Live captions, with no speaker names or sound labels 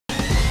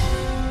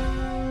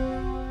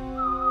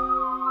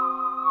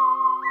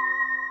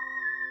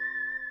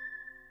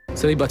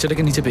Sir এই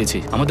বাচ্চাটাকে নিচে পেয়েছি,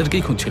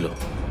 আমাদেরকেই খুঁজছিল,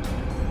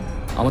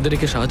 আমাদের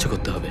একে সাহায্য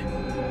করতে হবে।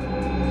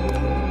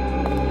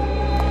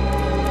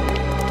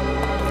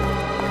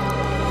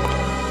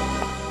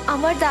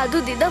 আমার দাদু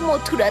দিদা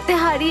মথুরাতে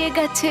হারিয়ে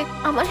গেছে,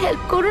 আমার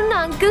হেল্প করুন না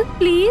আঙ্কেল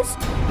প্লিজ।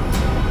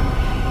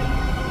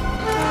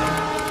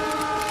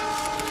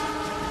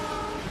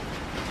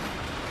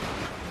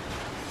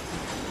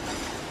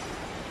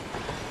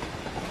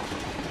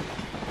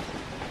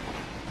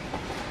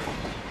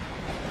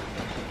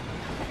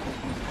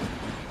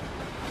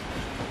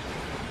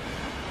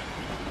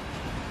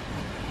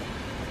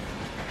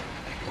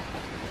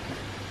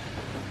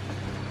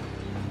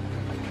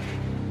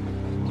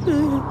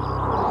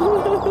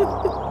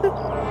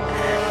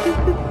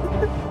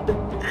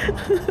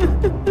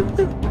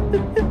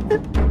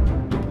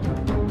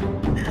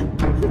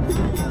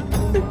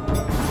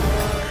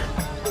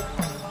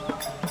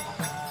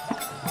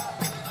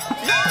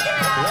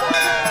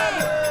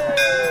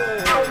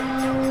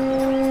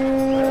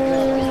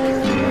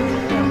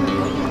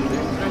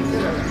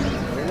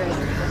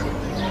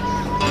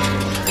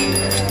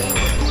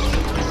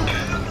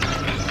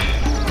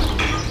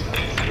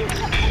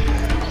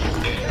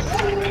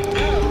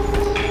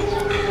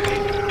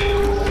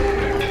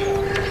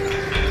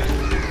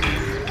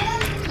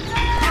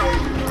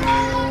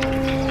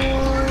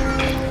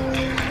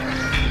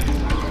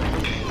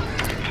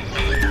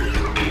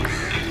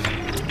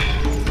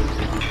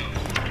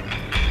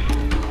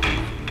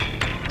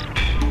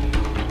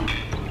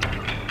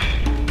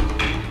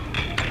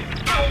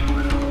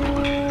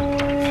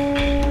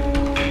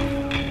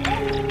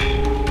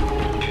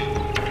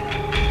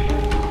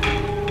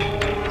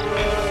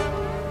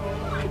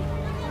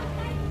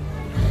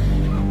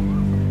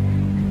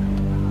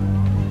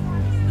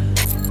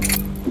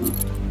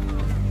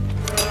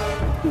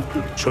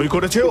 সই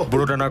করেছে ও?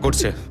 বুড়োটা না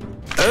করছে।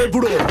 এই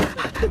বুড়ো,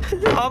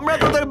 আমরা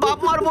তোদের বাপ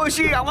মার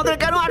বয়সী, আমাদের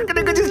কেন আটকে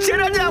রেখেছিস?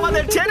 ছেড়ে দে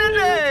আমাদের, ছেড়ে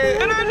দে।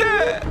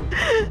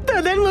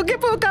 তোদের মুখে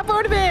পোকা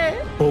পড়বে।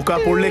 পোকা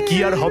পড়লে কি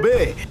আর হবে?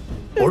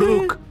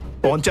 পড়ুক,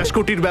 50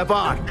 কোটির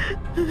ব্যাপার।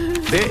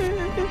 দে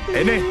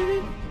এনে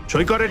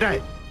সই করে এটাই,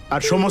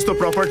 আর সমস্ত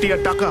প্রপার্টি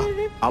আর টাকা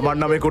আমার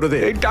নামে করে দে।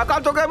 এই টাকা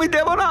তোকে আমি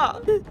দেব না।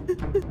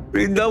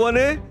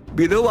 বৃন্দাবনে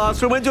বিধবা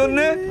আশ্রমের জন্য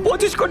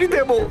 25 কোটি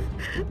দেব,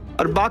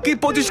 আর বাকি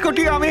 25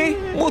 কোটি আমি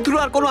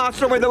মথুরার কোনো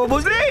আশ্রমে দেবো,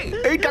 বুঝলি?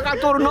 এই টাকা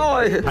তোর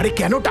নয়। আরে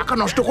কেন টাকা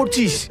নষ্ট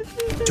করছিস?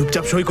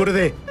 চুপচাপ সই করে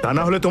দে, তা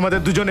না হলে তোমাদের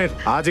দুজনের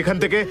আজ এখান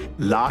থেকে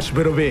লাশ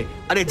বেরোবে।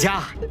 আরে যা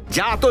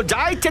যা, তো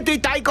যা ইচ্ছে তুই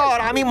তাই কর,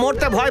 আমি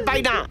মরতে ভয়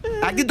পাই না।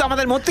 একদিন তো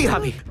আমাদের মরতেই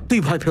হবে। তুই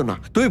ভয় পেও না,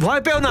 তুই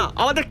ভয় পেও না,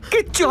 আমাদের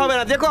কিচ্ছু হবে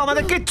না। দেখো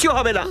আমাদের কিচ্ছু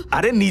হবে না।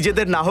 আরে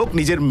নিজেদের না হোক,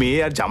 নিজের মেয়ে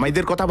আর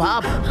জামাইদের কথা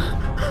ভাব।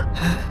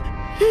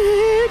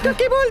 এটা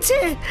কি বলছে?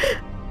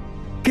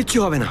 কিচ্ছু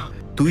হবে না,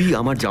 তুই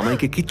আমার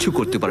জামাইকে কিচ্ছু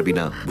করতে পারবি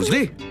না,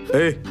 বুঝলি?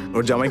 এই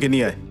ওর জামাইকে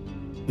নিয়ে আয়,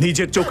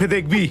 নিজের চোখে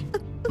দেখবি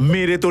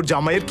মেরে তোর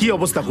জামাইয়ের কি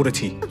অবস্থা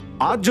করেছি।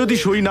 আজ যদি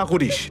সই না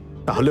করিস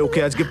তাহলে ওকে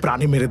আজকে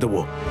প্রাণে মেরে দেবো।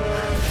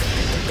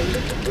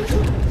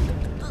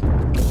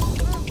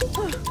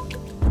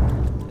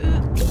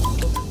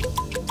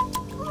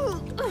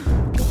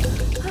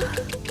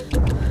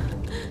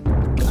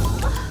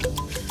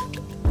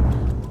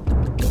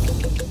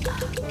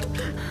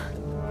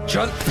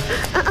 চল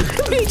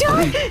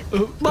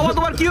বাবা,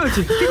 তোমার কি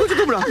হয়েছে? কি করছো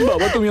তোমরা?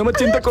 বাবা তুমি আমার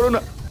চিন্তা করো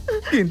না,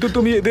 কিন্তু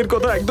তুমি এদের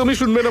কথা একদমই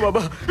শুনবে না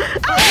বাবা।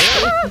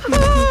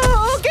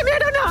 ওকে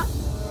মেরো না।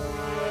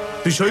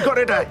 তুই সই কর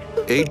এটা।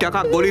 এই টাকা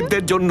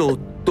গরিবদের জন্য,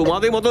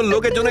 তোমাদের মতো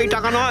লোকের জন্য এই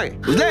টাকা নয়,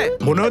 বুঝলে?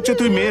 মনে হচ্ছে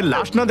তুই মেয়ের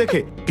লাশ না দেখে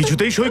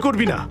কিছুতেই সই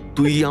করবি না।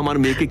 তুই আমার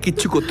মেয়েকে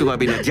কিচ্ছু করতে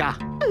পারবি না। যা,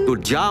 তোর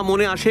যা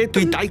মনে আসে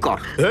তুই তাই কর।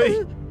 এই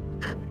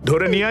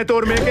ধরে নিয়ে আয়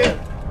তোর মেয়েকে।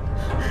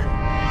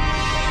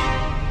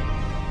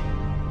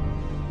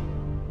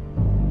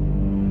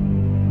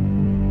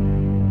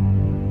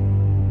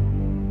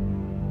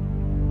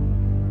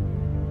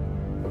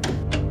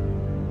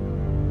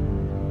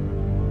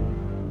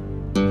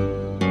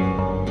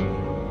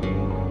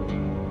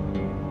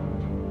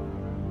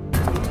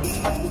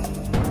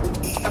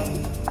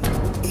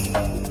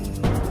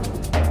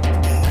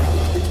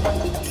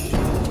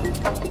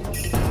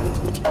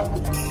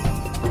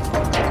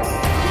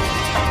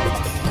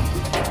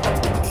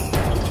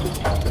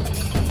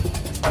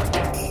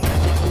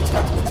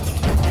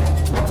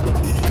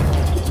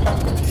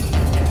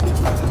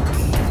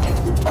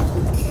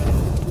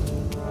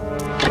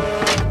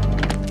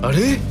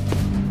 আরে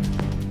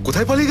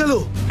কোথায় পালিয়ে গেল?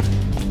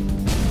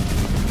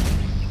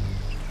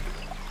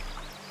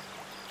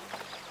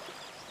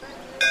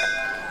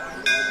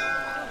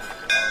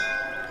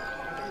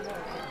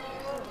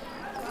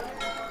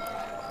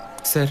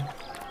 স্যার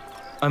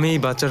আমি এই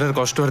বাচ্চাটার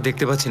কষ্ট আর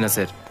দেখতে পাচ্ছি না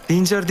স্যার।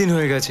 3-4 দিন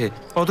হয়ে গেছে,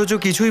 অথচ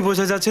কিছুই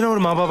বোঝা যাচ্ছে না ওর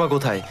মা বাবা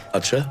কোথায়।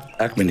 আচ্ছা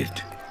এক মিনিট,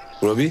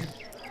 রবি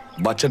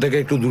বাচ্চাটাকে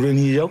একটু দূরে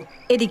নিয়ে যাও।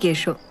 এদিকে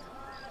এসো।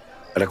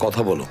 একটা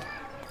কথা বলো,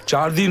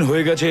 4 দিন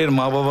হয়ে গেছে এর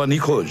মা বাবা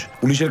নিখোঁজ,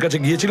 পুলিশের কাছে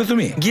গিয়েছিলে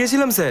তুমি?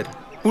 গিয়েছিলাম স্যার,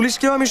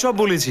 পুলিশকেও আমি সব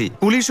বলেছি।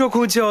 পুলিশও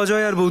খুঁজছে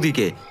অজয় আর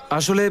বৌদিকে।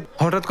 আসলে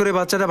হঠাৎ করে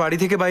বাচ্চাটা বাড়ি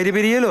থেকে বাইরে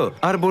বেরিয়ে এলো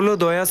আর বললো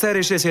দয়া স্যার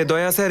এসেছে,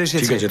 দয়া স্যার ঠিক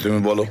এসেছে। আছে, তুমি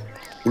বলো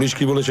পুলিশ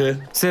কি বলেছে?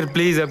 স্যার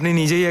প্লিজ আপনি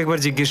নিজেই একবার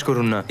জিজ্ঞেস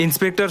করুন না।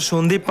 ইন্সপেক্টর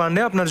সন্দীপ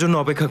পান্ডে আপনার জন্য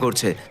অপেক্ষা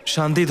করছে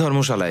শান্তি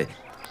ধর্মশালায়।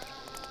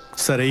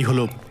 স্যার এই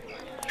হলো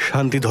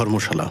শান্তি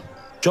ধর্মশালা।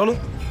 চলো।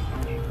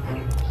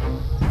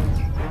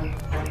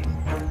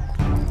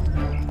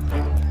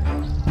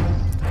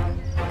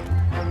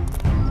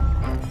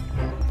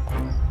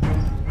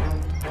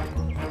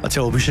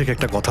 আচ্ছা অভিষেক,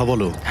 একটা কথা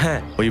বলো। হ্যাঁ।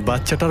 ওই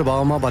বাচ্চাটার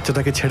বাবা মা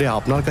বাচ্চাটাকে ছেড়ে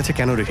আপনার কাছে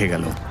কেন রেখে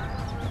গেল?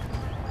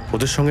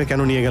 ওদের সঙ্গে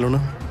কেন নিয়ে গেল না?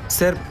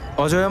 স্যার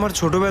অজয় আমার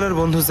ছোটবেলার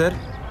বন্ধু স্যার।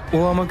 ও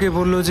আমাকে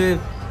বলল যে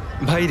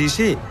ভাই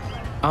ঋষি,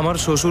 আমার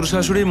শ্বশুর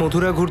শাশুড়ি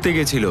মথুরা ঘুরতে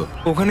গেছিল,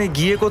 ওখানে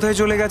গিয়ে কোথায়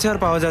চলে গেছে আর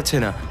পাওয়া যাচ্ছে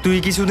না, তুই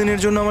কিছুদিনের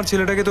জন্য আমার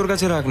ছেলেটাকে তোর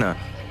কাছে রাখ না,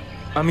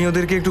 আমি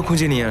ওদেরকে একটু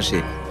খুঁজে নিয়ে আসি।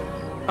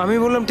 আমি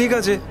বললাম ঠিক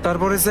আছে।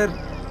 তারপরে স্যার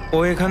ও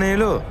এখানে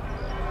এলো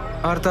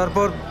আর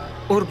তারপর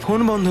ওর ফোন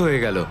বন্ধ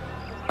হয়ে গেল।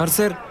 আর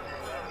স্যার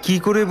কি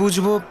করে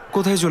বুঝবো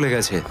কোথায় চলে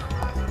গেছে?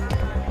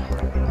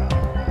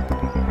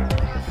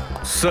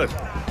 স্যার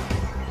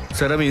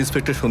স্যার আমি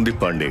ইন্সপেক্টর সন্দীপ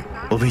পান্ডে।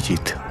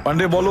 অভিজিৎ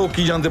পান্ডে বলো,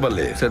 কি জানতে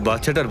পারলে? স্যার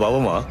বাচ্চাটার বাবা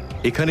মা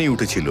এখানেই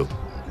উঠেছিল,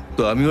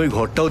 তো আমি ওই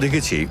ঘরটাও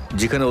দেখেছি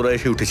যেখানে ওরা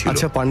এসে উঠেছিল।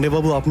 আচ্ছা পান্ডে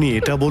বাবু, আপনি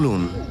এটা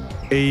বলুন,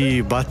 এই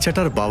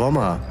বাচ্চাটার বাবা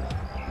মা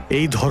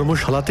এই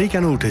ধর্মশালাতেই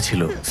কেন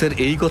উঠেছিল? স্যার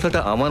এই কথাটা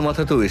আমার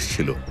মাথাতেও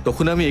এসেছিল,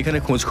 তখন আমি এখানে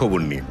খোঁজ খবর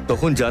নিই,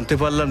 তখন জানতে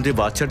পারলাম যে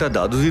বাচ্চাটা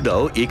দাদু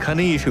দিদাও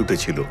এখানেই এসে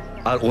উঠেছিল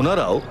আর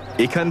ওনারাও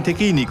এখান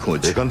থেকেই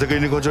নিখোঁজ। এখান থেকেই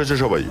নিখোঁজ হয়েছে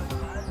সবাই?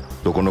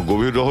 তো কোনো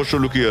গভীর রহস্য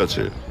লুকিয়ে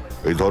আছে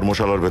এই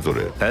ধর্মশালার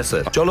ভেতরে? হ্যাঁ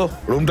স্যার। চলো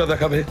রুমটা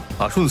দেখাবে।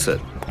 আসুন স্যার।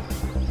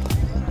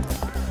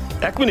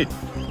 এক মিনিট,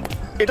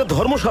 এটা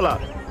ধর্মশালা,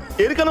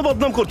 এর কেন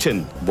বদনাম করছেন?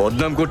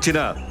 বদনাম করছি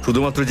না,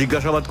 শুধুমাত্র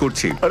জিজ্ঞাসাবাদ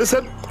করছি। আরে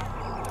স্যার,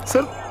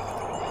 স্যার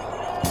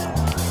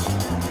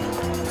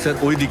স্যার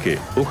ওইদিকে,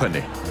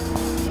 ওখানে।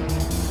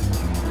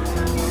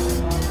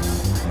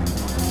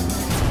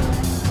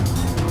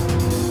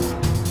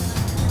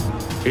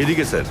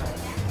 এদিকে স্যার,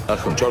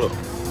 আসুন। চলো।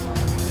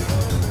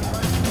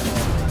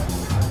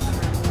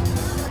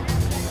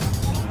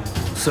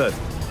 স্যার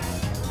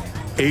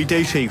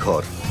এইটাই সেই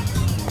ঘর।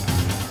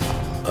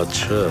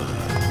 আচ্ছা,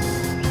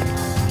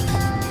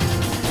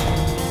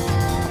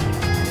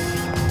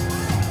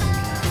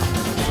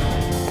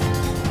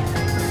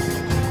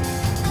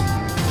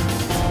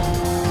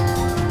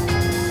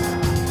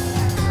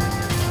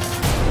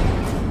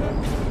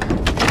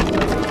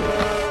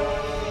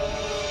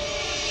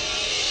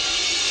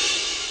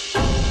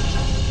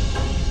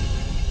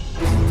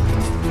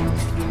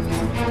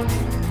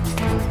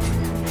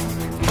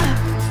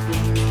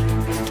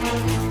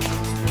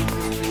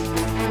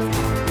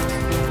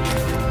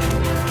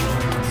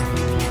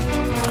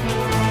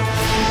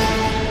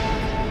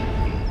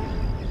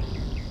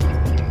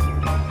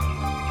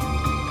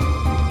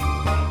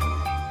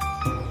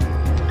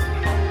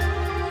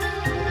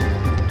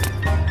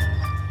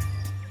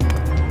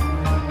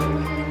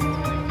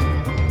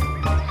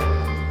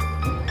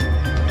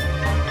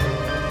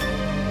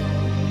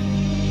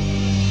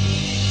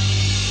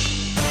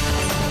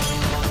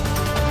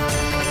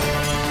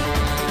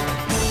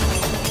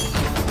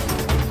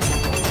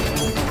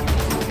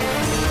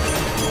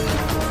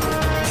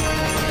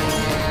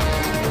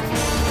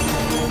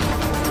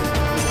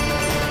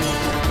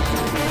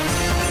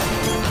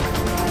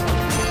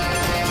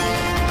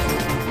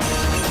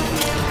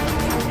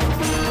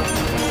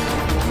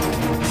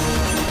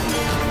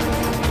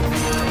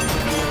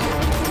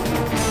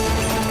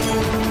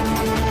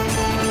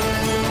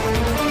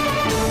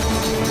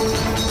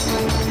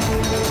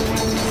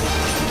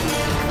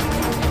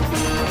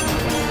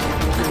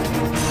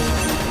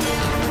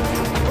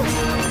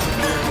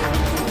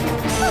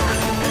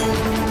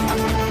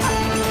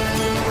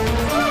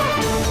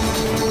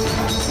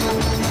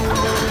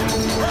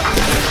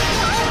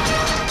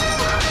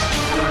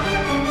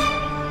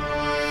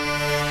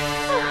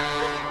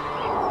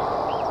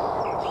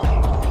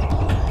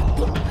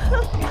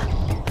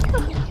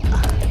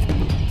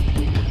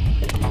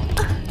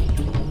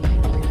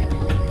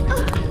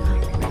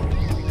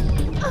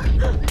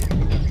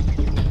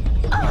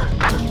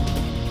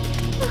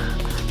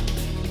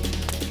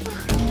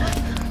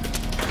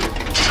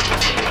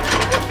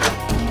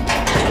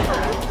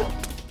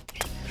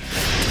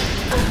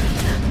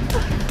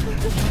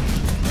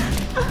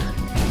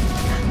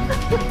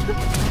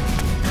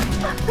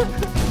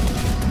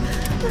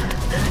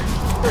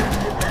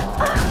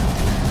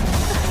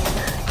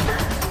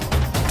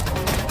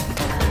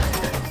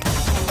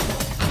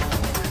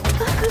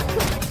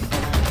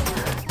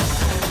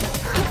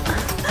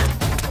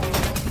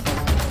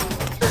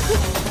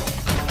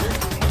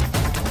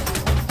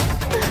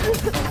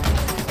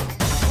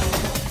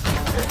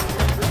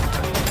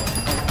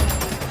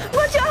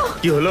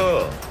 কি হলো?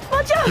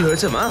 কি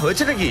হয়েছে মা?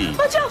 হয়েছে নাকি?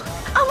 বাঁচাও,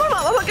 আমার মা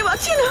বাবাকে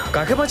বাঁচিয়ে নাও।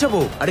 কাকে বাঁচাবো?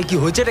 আরে কি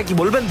হয়েছে এটা কি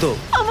বলবেন তো?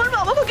 আমার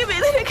মা বাবাকে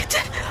বেঁধে রেখেছে,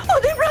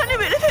 ওদের প্রাণে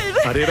মেরে ফেলবে।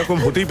 আরে এরকম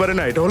হতেই পারে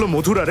না, এটা হলো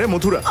মথুরা রে,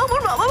 মথুরা। আমার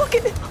মা বাবাকে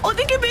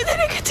ওদেরকে বেঁধে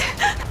রেখেছে,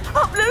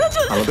 আপনারা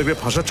চলুন। আমাদেরকে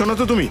ফাঁসাচ্ছ না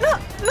তো তুমি? না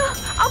না,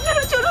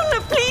 আপনারা চলুন না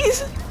প্লিজ।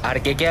 আর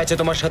কে কে আছে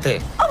তোমার সাথে?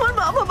 আমার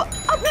মা বাবা,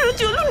 আপনারা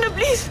চলুন না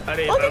প্লিজ।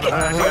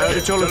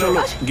 চলো চলো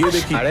গিয়ে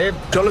দেখি। আরে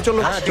চলো চলো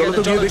চলো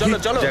তো গিয়ে দেখি।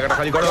 জায়গাটা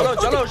খালি করো। চলো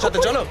চলো, ওর সাথে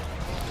চলো।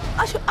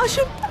 আসুন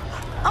আসুন,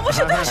 আমার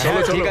সাথে আসুন। চলো,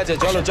 ঠিক আছে,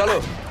 চলো চলো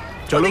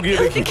চলো গিয়ে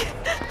দেখি।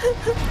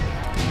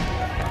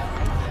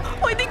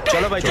 ওই দিকটা।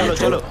 চলো ভাই, চলো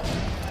চলো।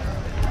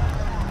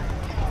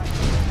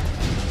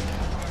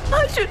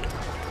 আসুন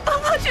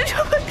আসুন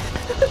সবাই,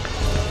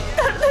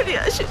 তাড়াতাড়ি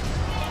আসুন।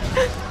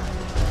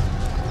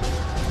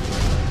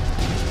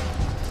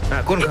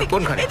 হ্যাঁ,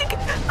 কোনখানে? এদিকে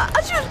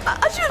আসুন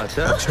আসুন।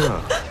 আচ্ছা আচ্ছা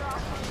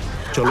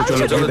চলো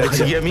চলো চলো, দেখি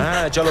দেখি আমি।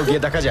 হ্যাঁ চলো, গিয়ে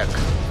দেখা যাক।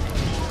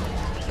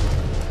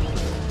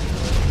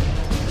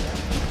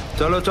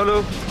 চলো চলো।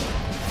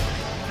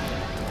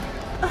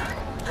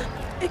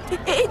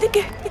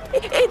 এইদিকে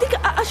এইদিকে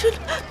আসুন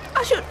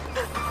আসুন।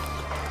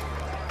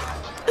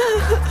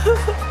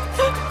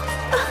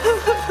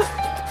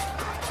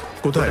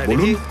 কোথায়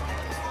বলুন?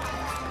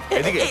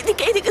 এদিকে।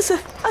 এইদিকে এইদিকে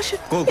স্যার, আসুন।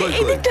 কই?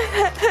 এইদিকটা,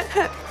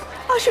 হ্যাঁ,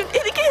 আসুন,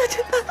 এদিকেই আছে,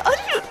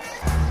 আসুন।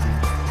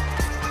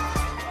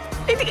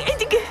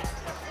 এদিকে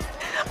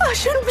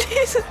আসুন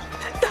প্লিজ,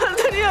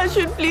 তাড়াতাড়ি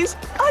আসুন প্লিজ।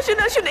 আসুন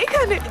আসুন,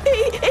 এখানে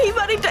এই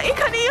বাড়িটা,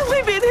 এখানেই আমি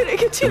বেঁধে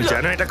রেখেছিল।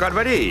 জানো এটা কার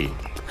বাড়ি?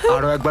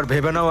 আরো একবার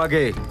ভেবে নাও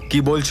আগে কি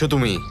বলছো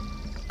তুমি।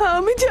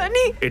 আমি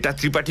জানি এটা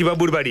ত্রিপাঠী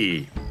বাবুর বাড়ি,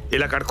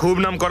 এলাকার খুব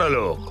নাম করা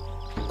লোক,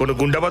 কোনো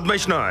গুন্ডা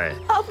বদমাইশ নয়।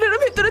 আপনারা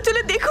ভেতরে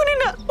চলে দেখুনই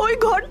না, ওই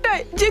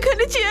ঘরটায়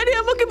যেখানে চেয়ারে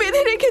আমাকে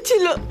বেঁধে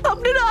রেখেছিল।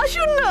 আপনারা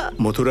আসুন না।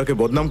 মথুরাকে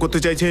বদনাম করতে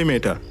চাইছে এই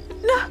মেয়েটা।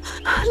 না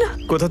না,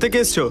 কোথা থেকে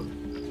এসছো?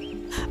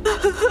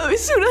 আমি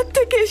সুরাত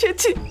থেকে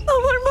এসেছি,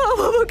 আমার মা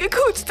বাবাকে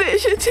খুঁজতে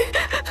এসেছি।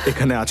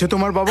 এখানে আছে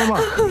তোমার বাবা মা?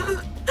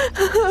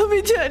 আমি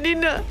জানি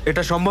না।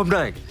 এটা সম্ভব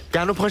নয়,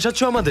 কেন ফাঁসাচ্ছ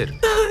আমাদের?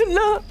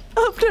 না,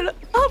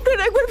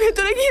 আপনারা একবার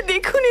ভেতরে গিয়ে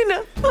দেখুনই না।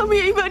 আমি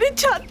এই বাড়ির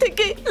ছাদ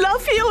থেকে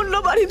লাফিয়ে অন্য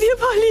বাড়ি দিয়ে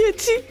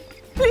পালিয়েছি।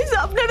 প্লিজ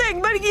আপনারা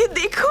একবার গিয়ে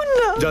দেখুন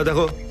না। যাও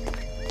দেখো।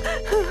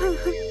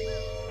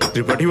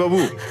 ত্রিপাঠী বাবু,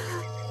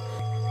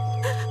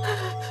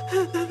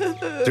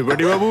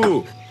 ত্রিপাঠী বাবু,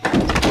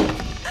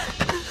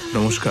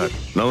 নমস্কার।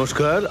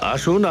 নমস্কার,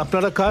 আসুন।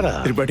 আপনারা কারা?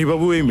 ত্রিপাঠী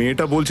বাবু, এই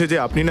মেয়েটা বলছে যে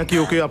আপনি নাকি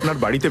ওকে আপনার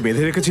বাড়িতে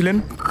বেঁধে রেখেছিলেন।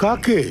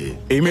 কাকে?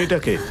 এই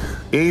মেয়েটাকে।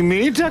 এই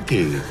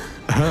মেয়েটাকে?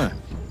 হ্যাঁ।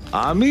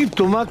 আমি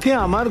তোমাকে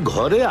আমার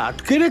ঘরে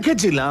আটকে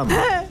রেখেছিলাম।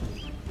 হ্যাঁ,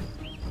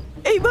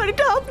 এই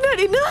বাড়িটা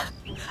আপনারই না?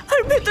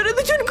 আর ভেতরে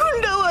দুজন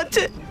গুন্ডাও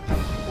আছে।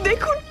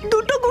 দেখুন,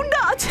 দুটো গুন্ডা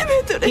আছে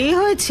ভেতরে। কি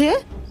হয়েছে?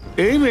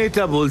 এই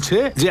মেয়েটা বলছে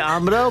যে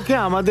আমরা ওকে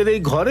আমাদের এই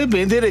ঘরে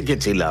বেঁধে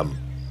রেখেছিলাম।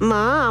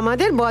 মা,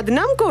 আমাদের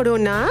বদনাম করো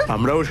না।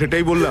 আমরাও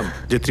সেটাই বললাম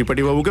যে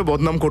ত্রিপাঠী বাবুকে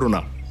বদনাম করো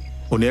না,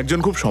 উনি একজন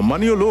খুব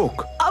সম্মানীয় লোক।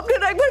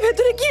 আপনারা একবার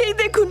ভেতরে গিয়েই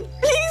দেখুন,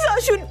 প্লিজ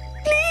আসুন,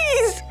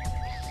 প্লিজ।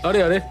 আরে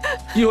আরে,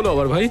 কি হলো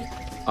আবার ভাই?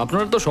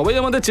 আপনারা তো সবাই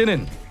আমাদের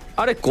চেনেন।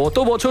 আরে কত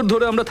বছর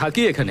ধরে আমরা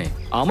থাকি এখানে,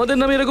 আমাদের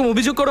নামে এরকম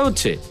অভিযোগ করা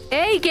হচ্ছে।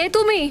 এই কে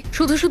তুমি?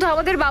 শুধু শুধু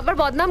আমাদের বাবার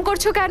বদনাম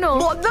করছো কেন?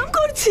 বদনাম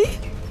করছি?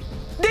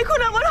 দেখুন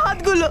আমার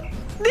হাতগুলো,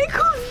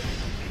 দেখুন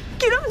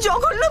কিরম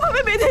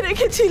জঘন্যভাবে বেঁধে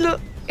রেখেছিল।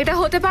 এটা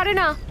হতে পারে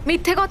না,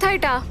 মিথ্যে কথা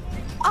এটা।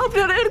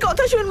 আপনারা এর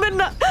কথা শুনবেন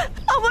না,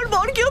 আমার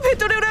বরকেও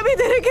ভেতরে ওরা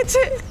বেঁধে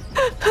রেখেছে।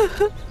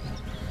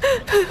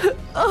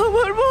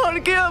 আমার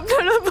বরকে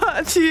আপনারা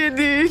বাঁচিয়ে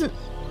দিন।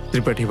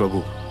 ত্রিপাঠী বাবু,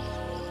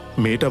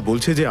 মেয়েটা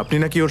বলছে যে আপনি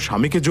নাকি ওর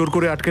স্বামীকে জোর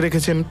করে আটকে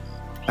রেখেছেন।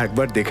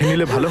 একবার দেখে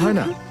নিলে ভালো হয়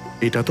না?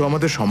 এটা তো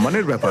আমাদের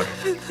সম্মানের ব্যাপার।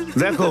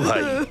 দেখো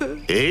ভাই,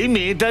 এই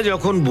মেয়েটা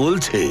যখন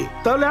বলছে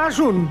তাহলে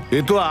আসুন, এ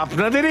তো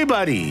আপনাদেরই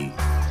বাড়ি।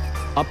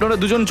 আপনারা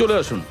দুজন চলে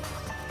আসুন।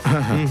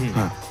 হ্যাঁ হ্যাঁ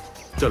হ্যাঁ,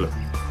 চলো।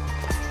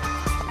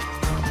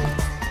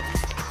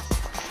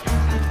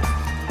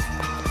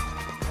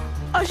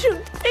 আসুন,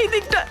 এই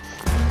দিকটা,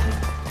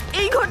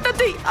 এই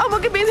ঘরটাতেই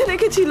আমাকে বেঁধে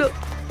রেখেছিল।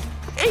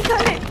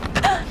 এইখানে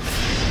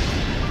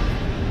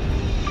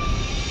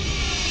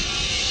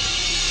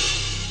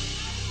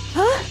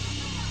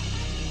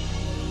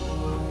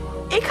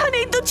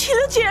এখানেই তো ছিল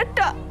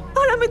চেয়ারটা,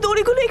 আর আমি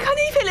দড়িগুলো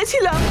এখানেই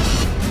ফেলেছিলাম।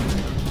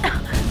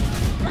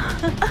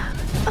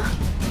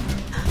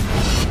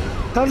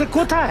 তাহলে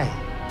কোথায়?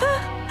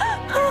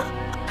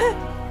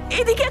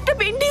 এদিকে একটা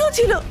পেন্টিংও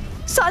ছিল,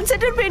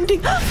 সানসেটের পেন্টিং।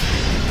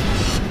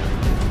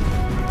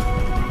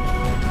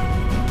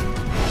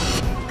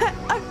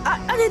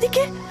 আর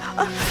এদিকে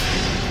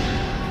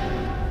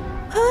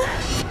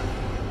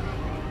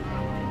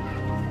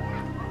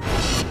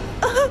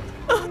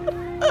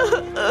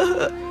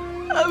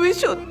আমি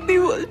সত্যি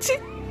বলছি,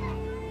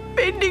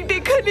 পেন্টিংটা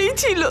এখানেই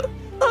ছিল,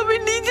 আমি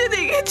নিজে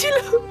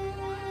দেখেছিলাম।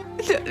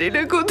 জানি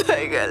না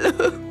কোথায় গেল।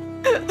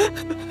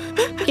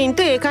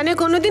 কিন্তু এখানে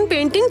কোনোদিন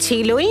পেন্টিং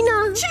ছিলই না।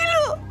 ছিল,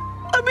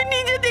 আমি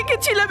নিজে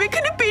দেখেছিলাম,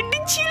 এখানে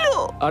পেন্টিং ছিল।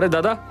 আরে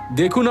দাদা,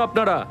 দেখুন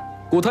আপনারা,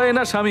 কোথায়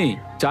এনার স্বামী?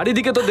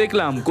 চারিদিকে তো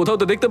দেখলাম, কোথাও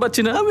তো দেখতে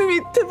পাচ্ছি না। আমি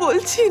মিথ্যে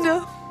বলছি না,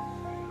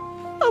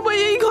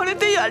 আমায় এই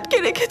ঘরেতেই আটকে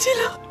রেখেছিল,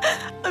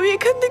 আমি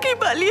এখান থেকেই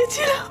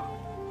পালিয়েছিলাম।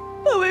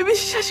 আমায়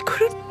বিশ্বাস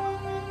করুন,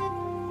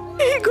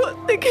 এই ঘর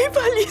থেকেই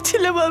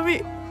পালিয়েছিলাম আমি।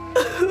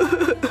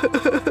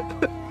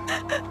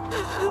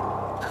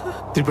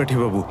 ত্রিপাঠী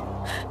বাবু,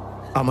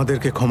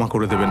 আমাদেরকে ক্ষমা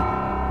করে দেবেন।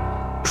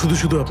 শুধু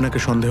শুধু আপনাকে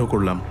সন্দেহ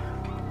করলাম,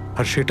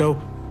 আর সেটাও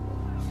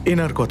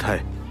এনার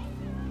কথায়।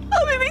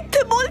 আমি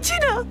মিথ্যে বলছি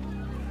না,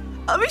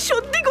 আমি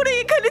সত্যি করে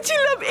এখানে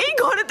ছিলাম, এই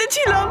ঘরেতে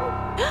ছিলাম।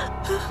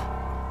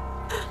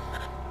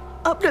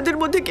 আপনাদের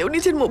মধ্যে কেউ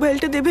নিজের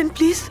মোবাইলটা দেবেন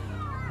প্লিজ,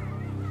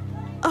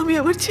 আমি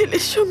আমার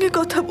ছেলের সঙ্গে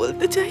কথা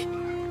বলতে চাই।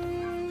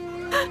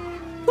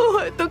 ও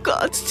হয়তো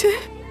কাঁদছে,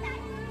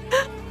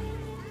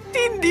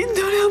 3 দিন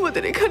ধরে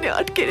আমাদের এখানে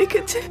আটকে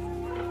রেখেছে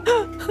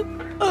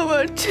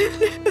আমার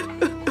ছেলে।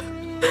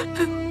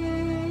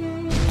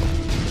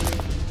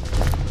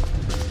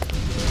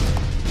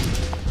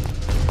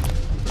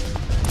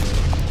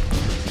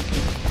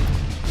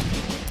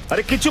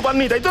 আরে কিচ্ছু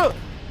পাননি তাই তো?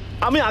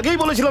 আমি আগেই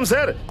বলেছিলাম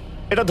স্যার,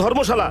 এটা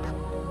ধর্মশালা,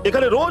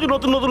 এখানে রোজ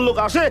নতুন নতুন লোক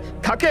আসে,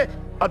 থাকে,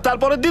 আর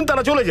তারপরের দিন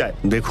তারা চলে যায়।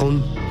 দেখুন,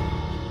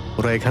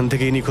 ওরা এখান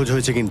থেকেই নিখোঁজ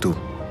হয়েছে কিন্তু।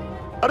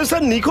 আরে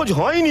স্যার, নিখোঁজ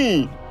হয়নি,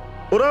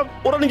 ওরা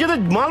ওরা নিজেদের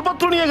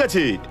মালপত্র নিয়ে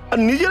গেছে আর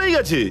নিজেরাই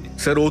গেছে।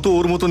 স্যার, ও তো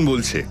ওর মতন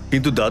বলছে,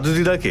 কিন্তু দাদু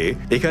দিদাকে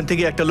এখান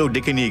থেকে একটা লোক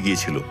ডেকে নিয়ে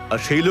গিয়েছিল, আর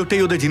সেই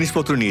লোকটাই ওদের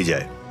জিনিসপত্র নিয়ে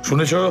যায়।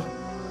 শুনেছ?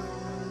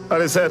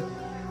 আরে স্যার,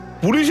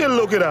 পুলিশের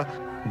লোকেরা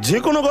যে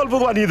কোনো গল্প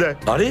বানিয়ে দেয়।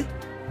 আরে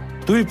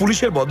তুমি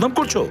পুলিশের বদনাম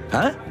করছো?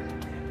 হ্যাঁ,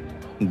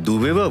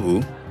 দুবে বাবু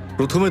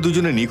প্রথমে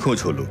দুজনে নিখোঁজ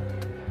হলো,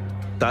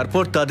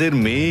 তারপর তাদের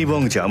মেয়ে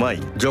এবং জামাই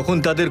যখন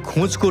তাদের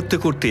খোঁজ করতে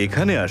করতে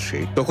এখানে আসে,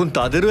 তখন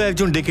তাদেরও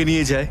একজন ডেকে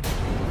নিয়ে যায়।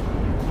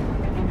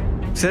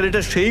 স্যার,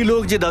 এটা সেই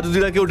লোক যে দাদু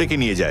দিদাকেও ডেকে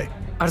নিয়ে যায়।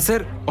 আর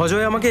স্যার,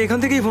 অজয় আমাকে এখান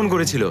থেকেই ফোন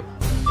করেছিল।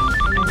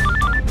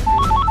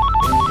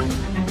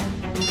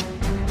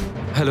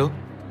 হ্যালো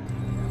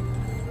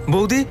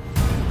বৌদি।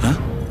 হ্যাঁ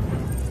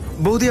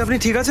বৌদি, আপনি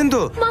ঠিক আছেন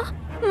তো?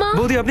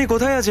 বৌদি, আপনি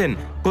কোথায় আছেন?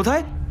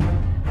 কোথায়?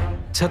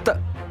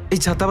 এই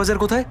ছাত্তা বাজার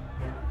কোথায়?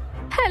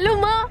 হ্যালো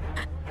মা,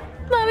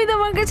 আমি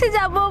তোমার কাছে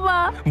যাবো মা।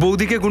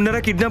 বৌদিকে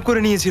গুন্ডারা কিডন্যাপ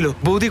করে নিয়েছিল,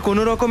 বৌদি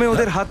কোনো রকমে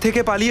ওদের হাত থেকে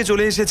পালিয়ে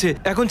চলে এসেছে,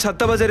 এখন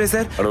ছাত্তা বাজারে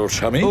স্যার। আর ওর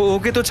স্বামী?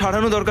 ওকে তো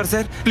ছাড়ানো দরকার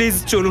স্যার, প্লিজ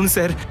চলুন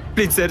স্যার,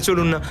 প্লিজ স্যার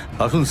চলুন না।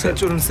 আসুন স্যার,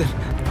 চলুন স্যার।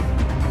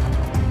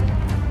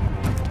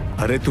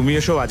 আরে তুমি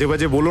এসব আজে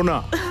বাজে বলো না,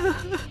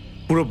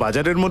 পুরো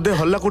বাজারের মধ্যে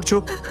হল্লা করছো,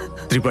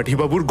 ত্রিপাঠী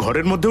বাবুর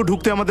ঘরের মধ্যেও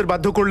ঢুকতে আমাদের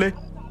বাধ্য করলে।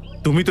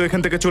 তুমি তো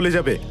এখান থেকে চলে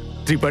যাবে,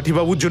 ত্রিপাঠী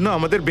বাবুর জন্য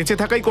আমাদের বেঁচে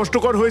থাকাই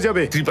কষ্টকর হয়ে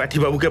যাবে। ত্রিপাঠী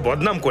বাবুকে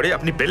বদনাম করে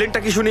আপনি পেলেনটা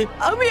কি শুনি?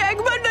 আমি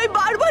একবার নয়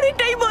বারবার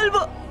এটাই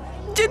বলবো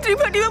যে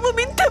ত্রিপাঠী বাবু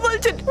মিথ্যে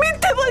বলছেন,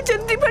 মিথ্যে বলছেন,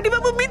 ত্রিপাঠী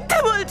বাবু মিথ্যে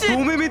বলছেন।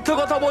 তুমি মিথ্যে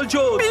কথা বলছো,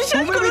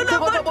 বিশ্বাস তুমি করুন, মিথ্যে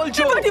কথা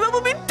বলছো। ত্রিপাঠী বাবু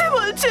মিথ্যে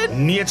বলছেন।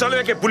 নিয়ে চলো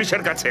একে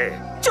পুলিশের কাছে।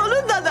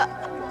 চলুন দাদা,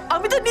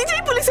 আমি তো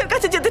নিজেই পুলিশের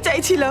কাছে যেতে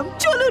চাইছিলাম,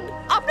 চলুন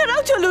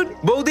আপনারাও চলুন।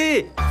 বৌদি,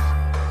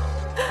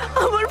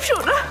 আমার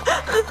সোনা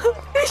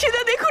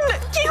ঋষিদা, দেখুন না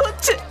কি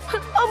হচ্ছে,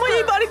 আমার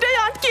এই বাড়িটাই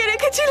আটকে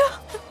রেখেছিল।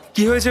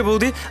 কি হয়েছে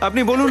বৌদি,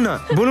 আপনি বলুন না,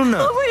 বলুন না।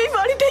 আমি এই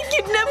বাড়িটাই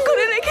কিডন্যাপ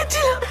করে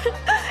রেখেছিলাম,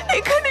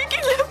 এখানে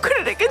কিডন্যাপ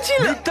করে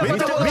রেখেছিলাম।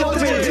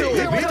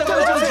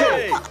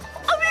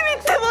 আমি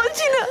মিথ্যে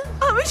বলছি না,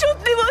 আমি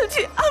সত্যি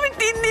বলছি, আমি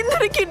 3 দিন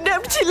ধরে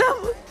কিডন্যাপ ছিলাম।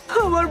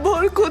 আমার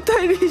বর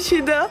কোথায়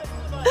ঋষিদা,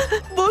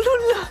 বলুন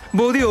না।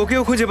 বৌদি,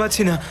 ওকেও খুঁজে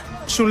পাচ্ছি না,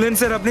 শুনলেন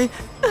স্যার আপনি?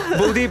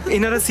 বৌদি,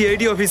 এনারা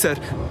সিআইডি অফিসার।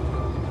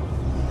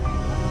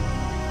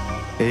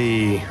 এই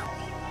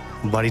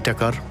বাড়িটা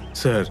কার?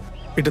 স্যার,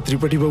 এটা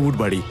ত্রিপাঠী বাবুর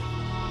বাড়ি।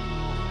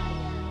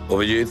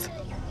 অভিজিৎ,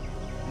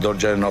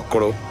 দরজায় নক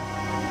করো।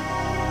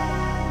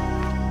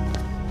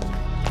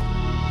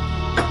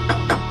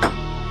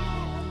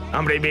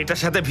 আমরা এই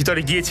মেয়েটার সাথে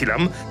ভিতরে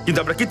গিয়েছিলাম, কিন্তু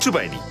আমরা কিচ্ছু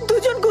পাইনি। 2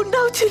 জন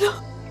গুন্ডাও ছিল।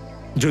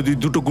 যদি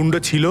 2টো গুন্ডা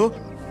ছিল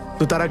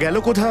তো তারা গেল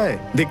কোথায়?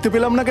 দেখতে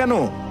পেলাম না কেন?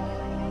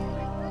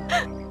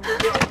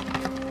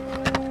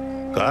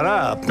 কারা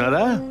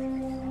আপনারা?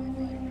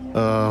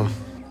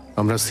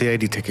 আমরা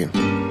সিআইডি থেকে।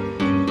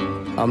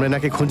 আমরা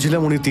নাকি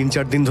খুঁজছিলাম, উনি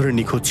 3-4 দিন ধরে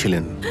নিখোঁজ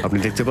ছিলেন। আপনি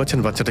দেখতে পাচ্ছেন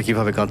বাচ্চাটা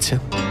কিভাবে কাঁদছে।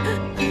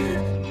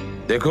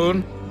 দেখুন,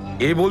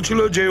 এ বলছিল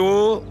যে ও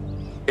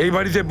এই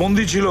বাড়িতে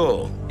বন্দী ছিল,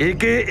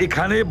 একে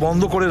এখানে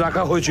বন্ধ করে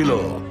রাখা হয়েছিল।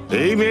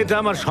 এই মেয়েটা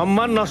আমার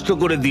সম্মান নষ্ট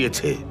করে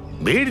দিয়েছে,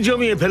 ভিড়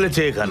জমিয়ে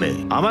ফেলেছে এখানে,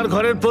 আমার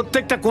ঘরের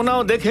প্রত্যেকটা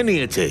কোণাও দেখে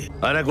নিয়েছে।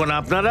 আর এখন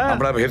আপনারা?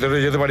 আমরা ভেতরে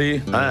যেতে পারি?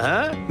 হ্যাঁ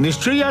হ্যাঁ,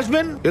 নিশ্চয়ই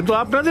আসবেন, এ তো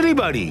আপনাদেরই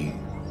বাড়ি।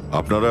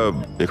 আপনারা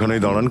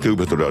এখানেই দাঁড়ান, কেউ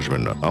ভেতরে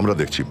আসবেন না, আমরা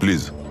দেখছি,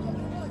 প্লিজ।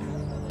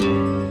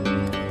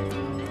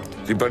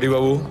 ত্রিপাঠী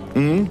বাবু,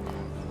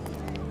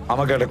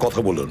 আমাকে একটা কথা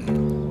বলুন,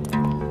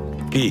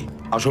 কি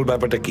আসল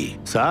ব্যাপারটা কি?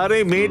 স্যার,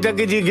 এই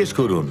মেয়েটাকে জিজ্ঞেস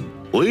করুন,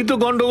 ওই তো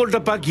গন্ডগোলটা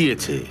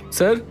পাকিয়েছে।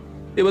 স্যার,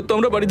 এবার তো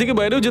আমরা বাড়ি থেকে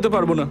বাইরেও যেতে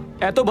পারবো না,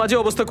 এত বাজে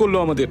অবস্থা করলো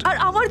আমাদের। আর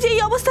আমার যে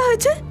এই অবস্থা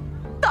হয়েছে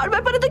তার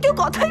ব্যাপারে তো কেউ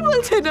কথাই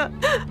বলছে না।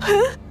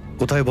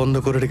 কোথায় বন্ধ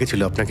করে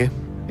রেখেছিল আপনাকে?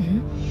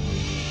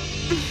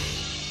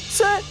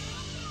 স্যার,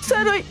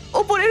 স্যার ওই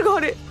ওপরের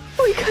ঘরে,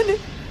 ওইখানে।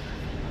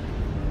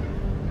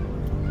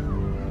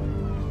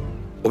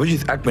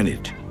 অভিজিৎ, 1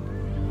 মিনিট।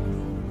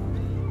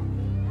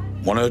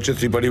 মনে হচ্ছে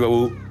ত্রিপাঠী বাবু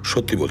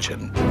সত্যি বলছেন।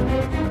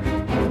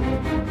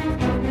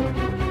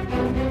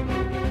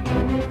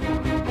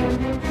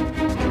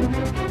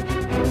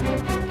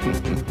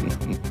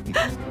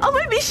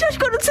 আমায় বিশ্বাস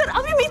করুন স্যার,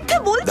 আমি মিথ্যে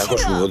বলছি না। দেখো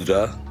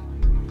সুভদ্রা,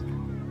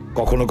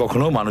 কখনো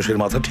কখনো মানুষের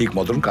মাথা ঠিক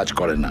মতন কাজ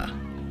করে না।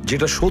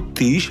 যেটা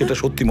সত্যি সেটা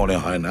সত্যি মনে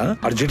হয় না,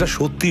 আর যেটা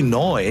সত্যি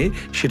নয়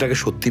সেটাকে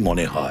সত্যি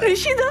মনে হয়।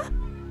 ঋষিদা,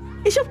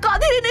 এসব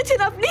কাদের এনেছেন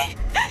আপনি?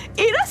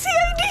 এরা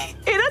সিআইডি,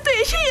 এরা তো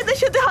এসেই এদের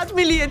সাথে হাত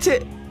মিলিয়েছে।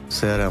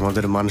 স্যার,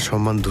 আমাদের মান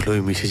সম্মান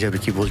ধুলোয় মিশে যাবে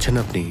কি বলছেন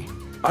আপনি?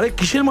 আরে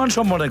কিসের মান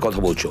সম্মানের কথা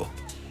বলছো?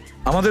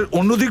 আমাদের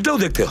অন্য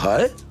দিকটাও দেখতে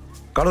হয়।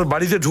 কারোর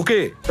বাড়িতে ঢুকে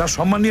তার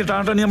সম্মান নিয়ে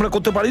টানাটানি আমরা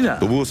করতে পারি না।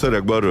 তবুও স্যার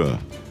একবার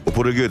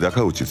উপরে গিয়ে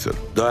দেখা উচিত স্যার।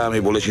 দয়া, আমি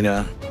বলেছি না?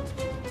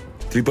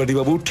 ত্রিপাঠী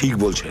বাবু ঠিক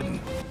বলছেন।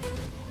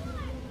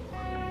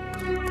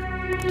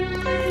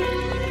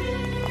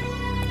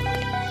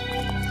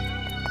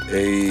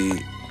 এই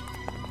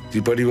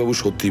ত্রিপাঠী বাবু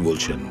সত্যি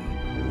বলছেন।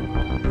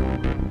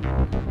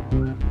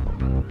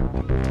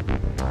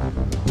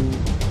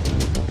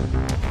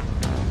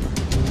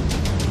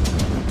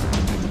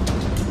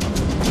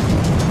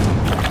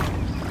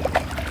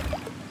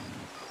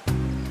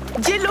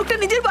 যে লোকটা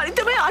নিজের বাড়িতে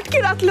আমায় আটকে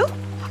রাখলো,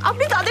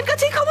 আপনি তাদের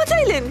কাছেই ক্ষমা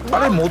চাইলেন?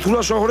 আরে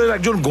মথুরা শহরের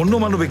একজন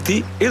গণ্যমান্য ব্যক্তি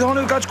এ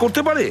ধরনের কাজ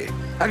করতে পারে?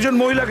 একজন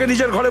মহিলাকে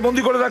নিজের ঘরে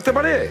বন্দি করে রাখতে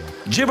পারে?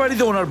 যে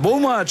বাড়িতে ওনার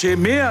বৌমা আছে,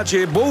 মেয়ে আছে,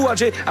 বউ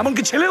আছে,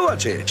 এমনকি ছেলেও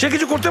আছে, সে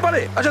কিছু করতে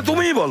পারে? আচ্ছা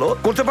তুমিই বলো,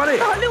 করতে পারে?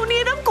 তাহলে উনি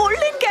এরকম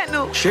করলেন কেন?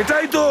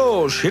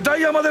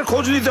 সেটাই আমাদের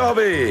খোঁজ নিতে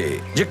হবে,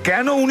 যে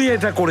কেন উনি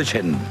এটা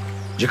করেছেন,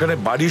 যেখানে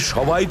বাড়ির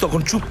সবাই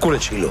তখন চুপ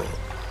করেছিল।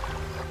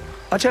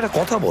 আচ্ছা একটা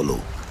কথা বলো,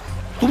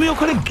 তুমি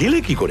ওখানে গেলে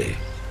কি করে?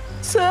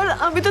 স্যার,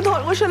 আমি তো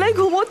ধর্মশালায়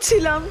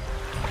ঘুমোচ্ছিলাম।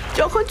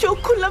 যখন চোখ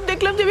খুললাম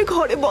দেখলাম যে আমি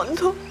ঘরে বন্ধ।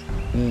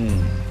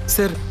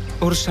 স্যার,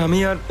 ওর স্বামী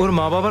আর ওর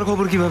মা বাবার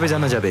খবর কিভাবে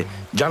জানা যাবে?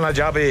 জানা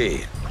যাবে,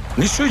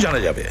 নিশ্চয়ই জানা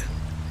যাবে।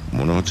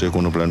 মনে হচ্ছে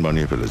কোনো প্ল্যান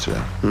বানিয়ে ফেলেছে।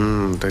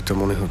 তাই তো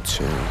মনে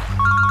হচ্ছে।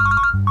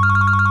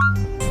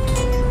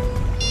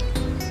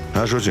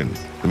 হ্যাঁ সচিন,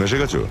 তুমি এসে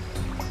গেছো?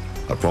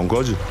 আর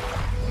পঙ্কজ?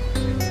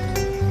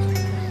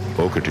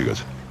 ওকে, ঠিক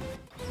আছে।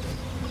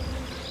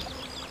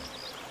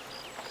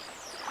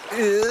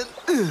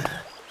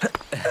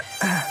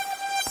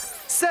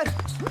 স্যার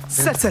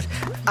স্যার স্যার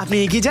আপনি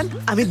এগিয়ে যান,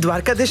 আমি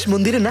দ্বারকাধীশ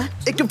মন্দিরে না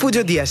একটু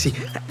পুজো দিয়ে আসি।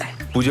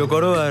 পুজো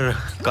করো আর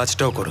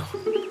কাজটাও করো।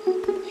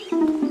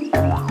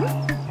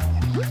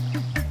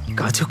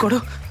 কাজও করো,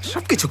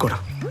 সবকিছু করো।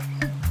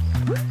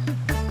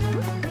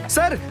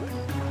 স্যার,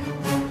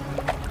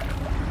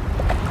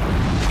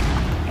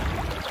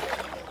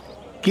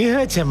 কি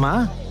হয়েছে মা?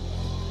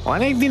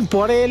 অনেকদিন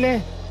পরে এলে,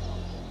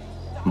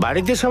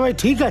 বাড়িতে সবাই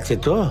ঠিক আছে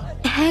তো?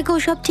 হ্যাঁ গো,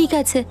 সব ঠিক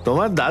আছে।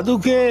 তোমার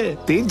দাদুকে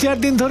 3-4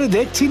 দিন ধরে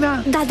দেখছি না।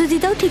 দাদু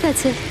দিদাও ঠিক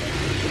আছে।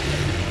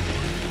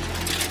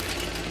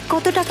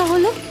 কত টাকা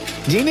হলো?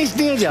 জিনিস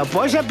নিয়ে যাও,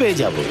 পয়সা পেয়ে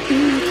যাবো।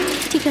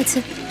 ঠিক আছে।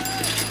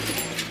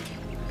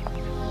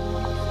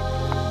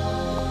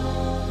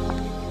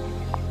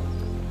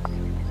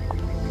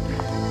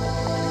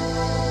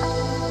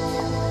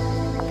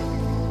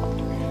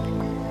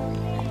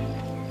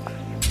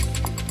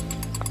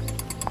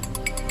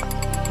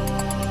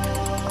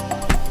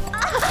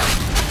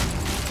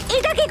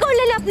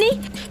 আপনি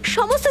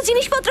সমস্ত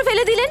জিনিসপত্র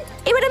ফেলে দিলেন,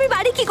 এবার আমি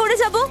বাড়ি কি করে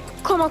যাব?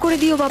 ক্ষমা করে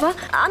দিও বাবা,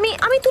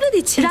 আমি তুলে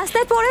দিচ্ছি।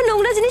 রাস্তায় পড়া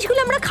নোংরা জিনিসগুলো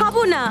আমরা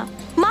খাবো না,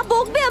 মা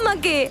বকবে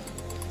আমাকে।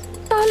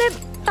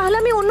 তাহলে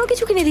আমি অন্য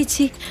কিছু কিনে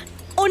দিচ্ছি।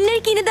 অন্যের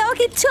কিনে দেওয়া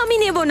কিচ্ছু আমি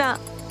নেব না।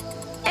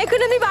 এখন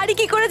আমি বাড়ি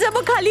কি করে যাব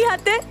খালি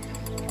হাতে?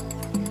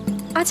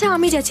 আচ্ছা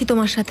আমি যাচ্ছি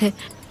তোমার সাথে।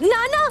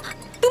 না না,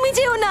 তুমি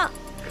যেও না।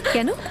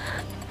 কেন?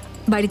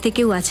 বাড়িতে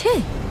কেউ আছে?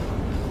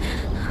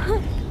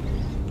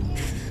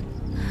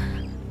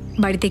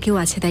 বাড়িতে কেউ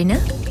আছে তাই না?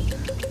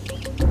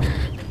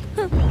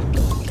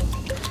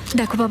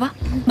 দেখো বাবা,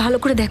 ভালো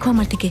করে দেখো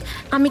আমার দিকে।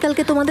 আমি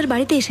কালকে তোমাদের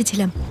বাড়িতে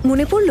এসেছিলাম,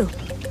 মনে পড়লো?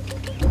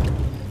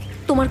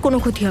 তোমার কোনো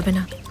ক্ষতি হবে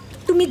না।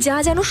 তুমি যা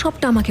জানো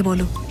সবটা আমাকে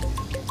বলো।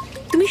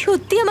 তুমি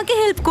সত্যি আমাকে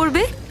হেল্প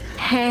করবে?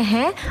 হ্যাঁ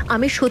হ্যাঁ,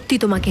 আমি সত্যি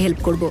তোমাকে হেল্প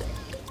করব।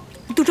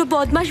 দুটো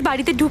বদমাশ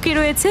বাড়িতে ঢুকে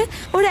রয়েছে,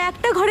 ওরা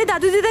একটা ঘরে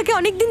দাদু দিদাকে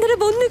অনেকদিন ধরে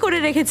বন্দি করে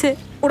রেখেছে।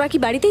 ওরা কি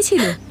বাড়িতেই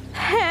ছিল?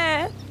 হ্যাঁ।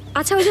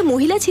 আচ্ছা, ওই যে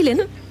মহিলা ছিলেন,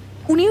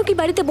 উনিও কি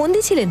বাড়িতে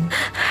বন্দি ছিলেন?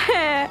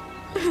 হ্যাঁ।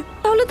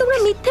 তাহলে তোমরা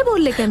মিথ্যে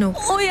বললে কেন?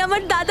 ওই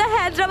আমার দাদা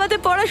হায়দ্রাবাদে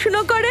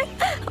পড়াশোনা করে,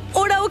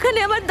 ওরা ওখানে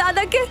আমার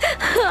দাদাকে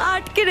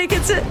আটকে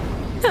রেখেছে।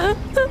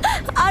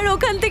 আর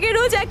ওখান থেকে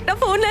রোজ একটা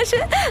ফোন আসে,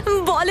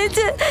 বলে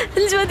যে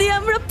যদি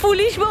আমরা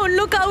পুলিশ বা অন্য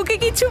কাউকে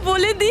কিছু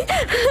বলে দিই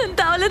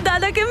তাহলে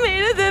দাদাকে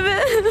মেরে দেবে।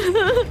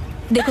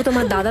 দেখো,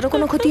 তোমার দাদারও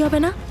কোনো ক্ষতি হবে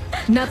না,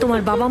 না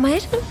তোমার বাবা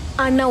মায়ের,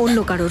 আর না অন্য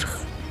কারোর।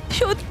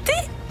 সত্যি?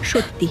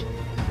 সত্যি,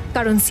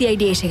 কারণ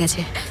সিআইডি এসে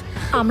গেছে।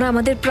 আমরা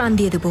আমাদের প্রাণ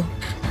দিয়ে দেব,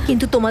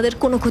 কিন্তু তোমাদের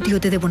কোনো ক্ষতি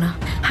হতে দেব না।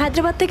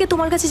 হায়দ্রাবাদ থেকে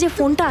তোমার কাছে যে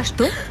ফোনটা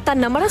আসতো, তার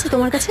নাম্বার আছে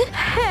তোমার কাছে?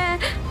 হ্যাঁ।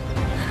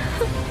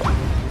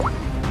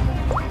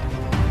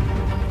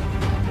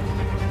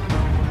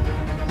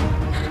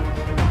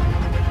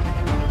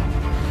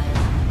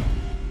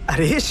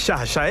 আরে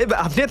শাহ সাহেব,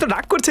 আপনি এত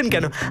রাগ করছেন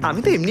কেন? আমি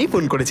তো এমনিই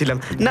ফোন করেছিলাম।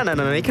 না না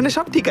না, এখানে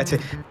সব ঠিক আছে।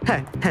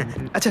 হ্যাঁ হ্যাঁ,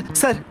 আচ্ছা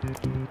স্যার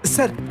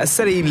স্যার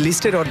স্যার এই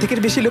লিস্টের অর্ধেকের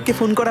বেশি লোককে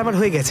ফোন করা আমার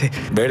হয়ে গেছে।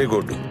 Very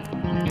good.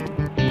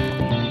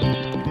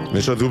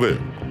 মিস্টার দুবে।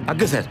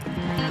 আগে স্যার।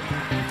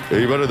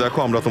 এইবারে দেখো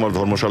আমরা তোমার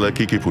ধর্মশালায়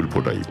কি কি ফুল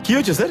ফোটাই। কি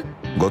হয়েছে স্যার?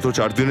 গত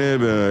 4 দিনে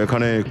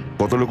এখানে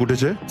কত লোক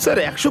উঠেছে? স্যার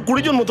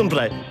 120 জন মতন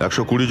প্রায়।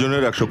 120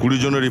 জনের 120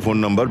 জনেরই ফোন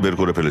নাম্বার বের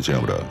করে ফেলেছি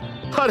আমরা।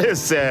 আরে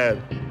স্যার,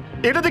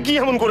 এটাতে কি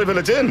এমন করে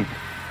ফেলেছেন?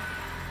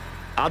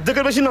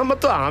 অর্ধেকের বেশি নাম্বার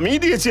তো আমিই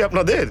দিয়েছি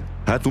আপনাদের।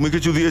 হ্যাঁ, তুমি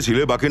কিছু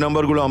দিয়েছিলে, বাকি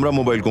নাম্বারগুলো আমরা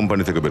মোবাইল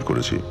কোম্পানি থেকে বের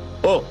করেছি।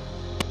 ও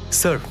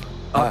স্যার,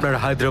 আপনার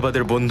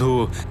হায়দ্রাবাদের বন্ধু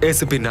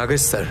এসিপি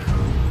নাগেশ স্যার।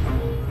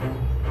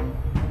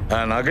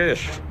 হ্যাঁ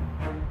নাগেশ,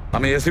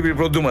 আমি এসিপি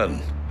প্রদ্যুমান।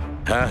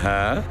 হ্যাঁ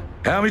হ্যাঁ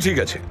হ্যাঁ, আমি ঠিক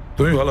আছে।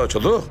 তুমি ভালো আছো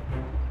তো?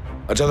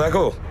 আচ্ছা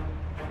দেখো,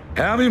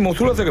 হ্যাঁ আমি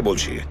মথুরা থেকে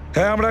বলছি।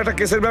 হ্যাঁ, আমরা একটা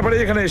কেসের ব্যাপারে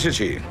এখানে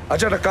এসেছি।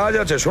 আচ্ছা, একটা কাজ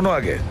আছে, শোনো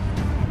আগে।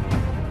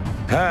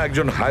 হ্যাঁ,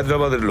 একজন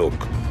হায়দ্রাবাদের লোক,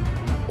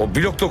 ও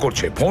বিরক্ত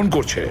করছে, ফোন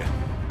করছে।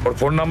 ওর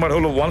ফোন নাম্বার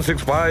হলো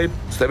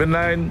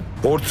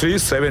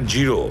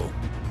 165794370।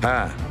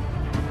 হ্যাঁ,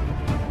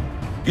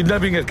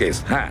 কিডন্যাপিং এর কেস।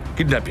 হ্যাঁ,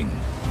 কিডন্যাপিং।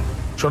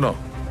 শোনো,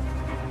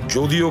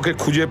 যদি ওকে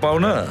খুঁজে পাও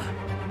না,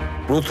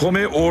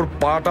 প্রথমে ওর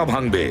পাটা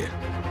ভাঙবে,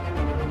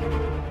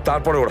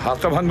 তারপরে ওর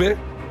হাতটা ভাঙবে,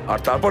 আর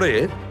তারপরে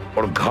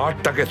ওর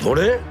ঘাটটাকে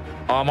ধরে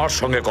আমার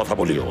সঙ্গে কথা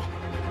বলিও।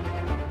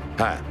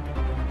 হ্যাঁ,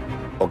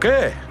 ওকে?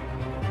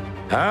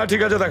 হ্যাঁ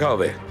ঠিক আছে, দেখা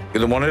হবে।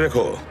 কিন্তু মনে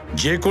রেখো,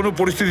 যে কোনো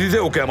পরিস্থিতিতে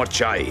ওকে আমার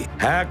চাই।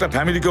 হ্যাঁ, একটা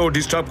ফ্যামিলিকে ও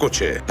ডিস্টার্ব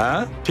করছে।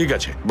 হ্যাঁ ঠিক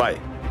আছে, বাই।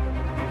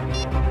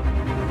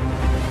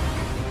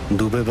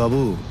 দুবে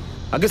বাবু।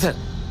 আগে স্যার,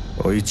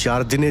 ওই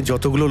 4 দিনে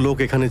যতগুলো লোক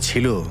এখানে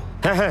ছিল,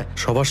 হ্যাঁ হ্যাঁ,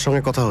 সবার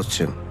সঙ্গে কথা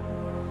হচ্ছে।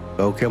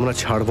 কাউকে আমরা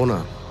ছাড়বো না।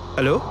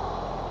 হ্যালো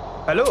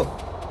হ্যালো,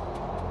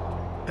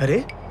 আরে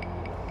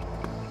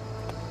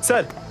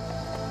স্যার,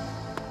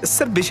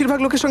 স্যার বেশিরভাগ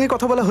লোকের সঙ্গে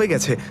কথা বলা হয়ে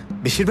গেছে।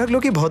 বেশিরভাগ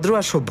লোকই ভদ্র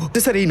আর সভ্য।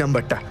 স্যার এই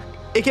নাম্বারটা,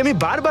 একে আমি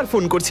বারবার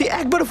ফোন করছি,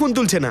 একবার ফোন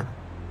তুলছে না।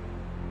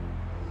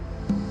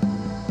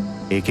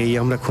 একেই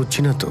আমরা খুঁজছি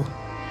না তো?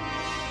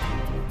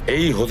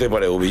 এই হতে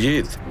পারে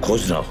অভিজিৎ,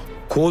 খোঁজ নাও,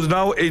 খোঁজ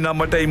নাও এই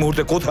নাম্বারটা এই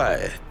মুহূর্তে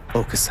কোথায়।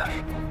 Okay sir.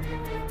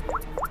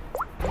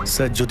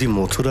 স্যার, যদি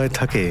মথুরায়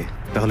থাকে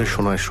তাহলে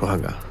সোনায়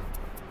সোহাগা।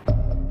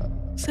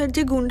 স্যার,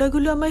 যে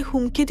গুন্ডাগুলো আমায়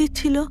হুমকি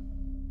দিচ্ছিল,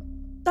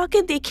 তাকে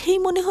দেখেই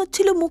মনে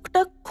হচ্ছিল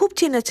মুখটা খুব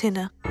চেনা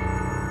চেনা।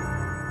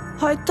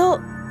 হয়তো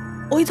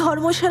ওই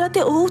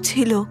ধর্মশালাতে ও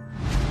ছিল,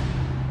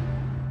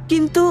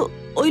 কিন্তু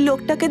ওই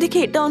লোকটাকে দেখে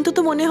এটা অন্তত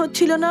মনে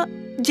হচ্ছিল না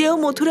যে ও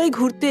মথুরায়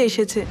ঘুরতে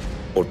এসেছে।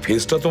 ওর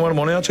ফেসটা তোমার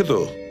মনে আছে তো?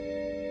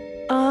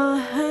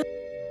 হ্যাঁ,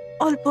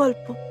 অল্প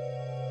অল্প।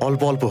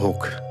 অল্প অল্প হোক,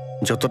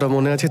 যতটা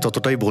মনে আছে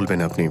ততটাই বলবেন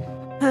আপনি।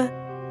 হ্যাঁ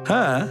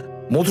হ্যাঁ,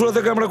 মথুরা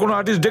থেকে আমরা কোনো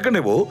আর্টিস্ট ডেকে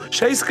নেব,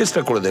 সেই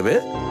স্কেচটা করে দেবে।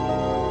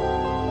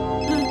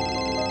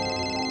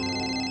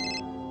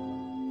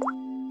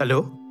 Hello,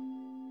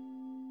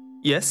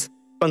 yes,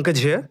 Pankaj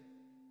here.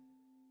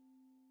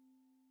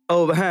 ও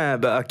হ্যাঁ,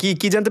 কি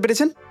কি জানতে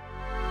পেরেছেন?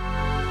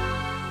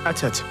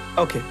 আচ্ছা আচ্ছা,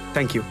 ওকে,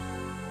 থ্যাংক ইউ।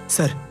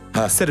 স্যার,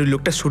 স্যার ওই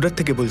লোকটা সুরাট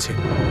থেকে বলছে।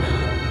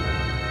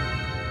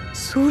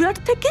 সুরাট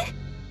থেকে?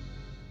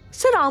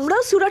 স্যার,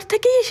 আমরাও সুরাট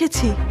থেকেই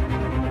এসেছি।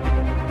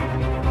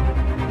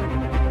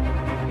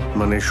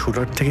 মানে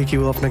সুরাট থেকে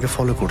কেউ আপনাকে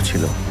ফলো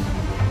করছিল?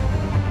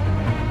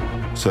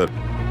 স্যার,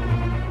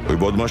 ওই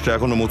বদমাসটা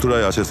এখনো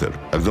মথুরায় আছে স্যার,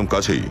 একদম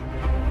কাছেই,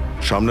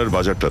 সামনের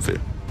বাজারটাতে।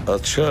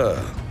 আচ্ছা,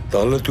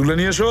 তাহলে তুলে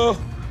নিয়ে এসো,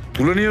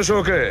 তুলে নিয়ে এসো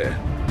ওকে।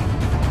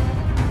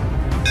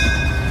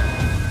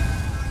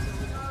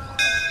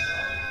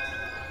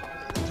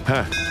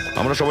 হ্যাঁ,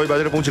 আমরা সবাই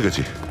বাজারে পৌঁছে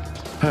গেছি।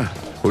 হ্যাঁ,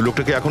 ওই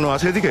লোকটা কি এখনো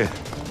আছে এদিকে?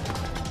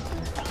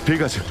 ঠিক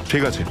আছে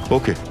ঠিক আছে,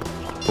 ওকে।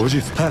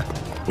 অভিজিৎ, হ্যাঁ,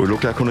 ওই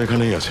লোকটা এখনো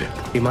এখানেই আছে,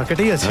 এই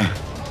মার্কেটেই আছে।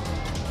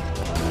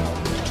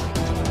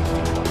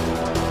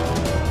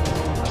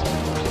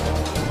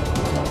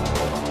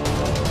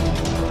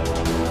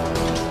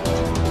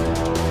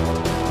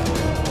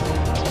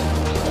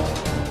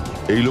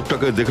 এই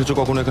লোকটাকে দেখেছো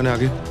কখনো এখানে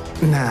আগে?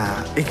 না,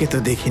 একে তো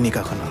দেখিনি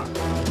কখনো।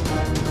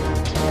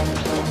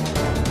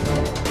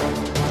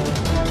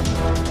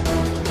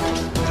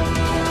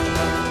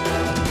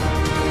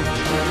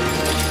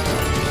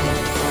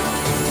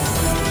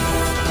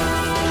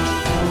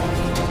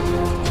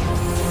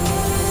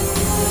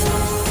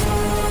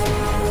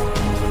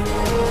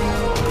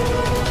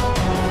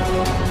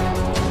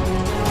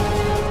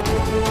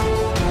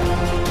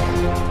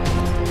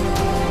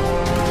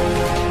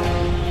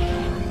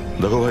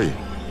 দেখো ভাই,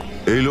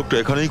 এই লোকটা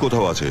এখানেই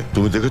কোথাও আছে।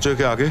 তুমি দেখেছো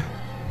একে আগে?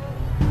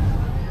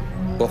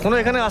 কখনো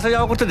এখানে আসা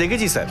যাওয়া করতে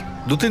দেখেছি স্যার,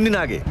 2-3 দিন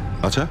আগে।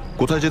 আচ্ছা,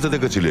 কোথায় যেতে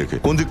দেখেছিলে একে?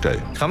 কোন দিকটায়?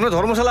 সামনে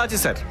ধর্মশালা আছে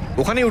স্যার,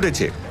 ওখানেই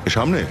উঠেছে।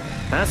 সামনে?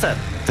 হ্যাঁ sir.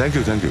 Thank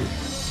you thank you.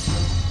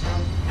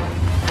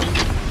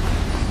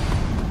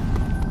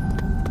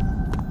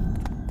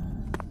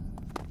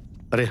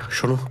 আরে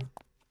শোনো।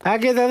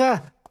 আগে দাদা,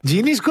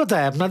 জিনিস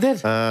কোথায় আপনাদের?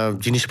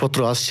 জিনিসপত্র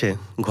আসছে,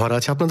 ঘর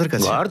আছে আপনাদের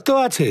কাছে? ঘর তো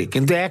আছে,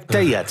 কিন্তু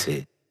একটাই আছে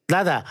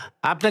দাদা,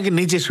 আপনাকে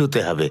নিচে শুতে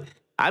হবে।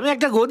 আমি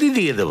একটা গদি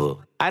দিয়ে দেবো,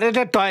 আর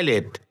এটা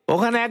টয়লেট,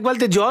 ওখানে এক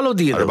বালতি জলও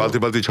দিয়ে দেবো। বালতি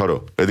বালতি ছড়ো,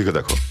 এদিকে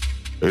দেখো।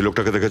 এই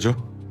লোকটাকে দেখেছো?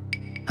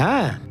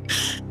 হ্যাঁ।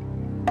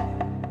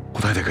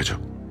 কোথায় দেখেছো?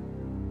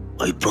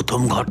 ওই প্রথম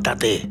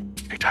ঘরটাতে।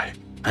 এটাই?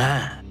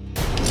 হ্যাঁ।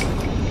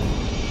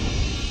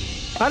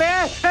 আরে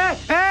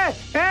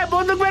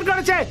বন্দুক বের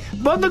করেছে,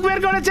 বন্দুক বের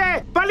করেছে,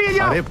 পালিয়ে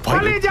যাও,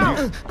 পালিয়ে যাও।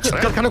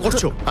 চিৎকার কেন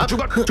করছো?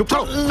 চুপ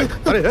করো।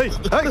 আরে এই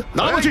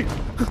দাঁড়াও বলছি,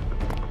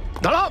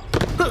 দাঁড়াও।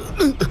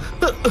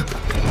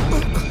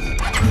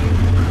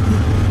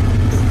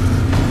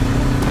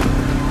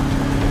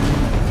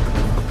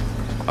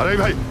 আরে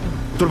ভাই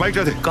তোর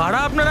বাইকটা দে। কারা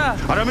আপনারা?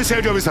 আরে আমি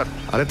সিআইডি অফিসার।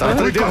 আরে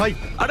তাড়াতাড়ি দে ভাই।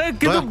 আরে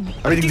কিন্তু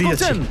আমি কি দিয়ে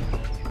করছেন?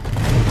 যাচ্ছি।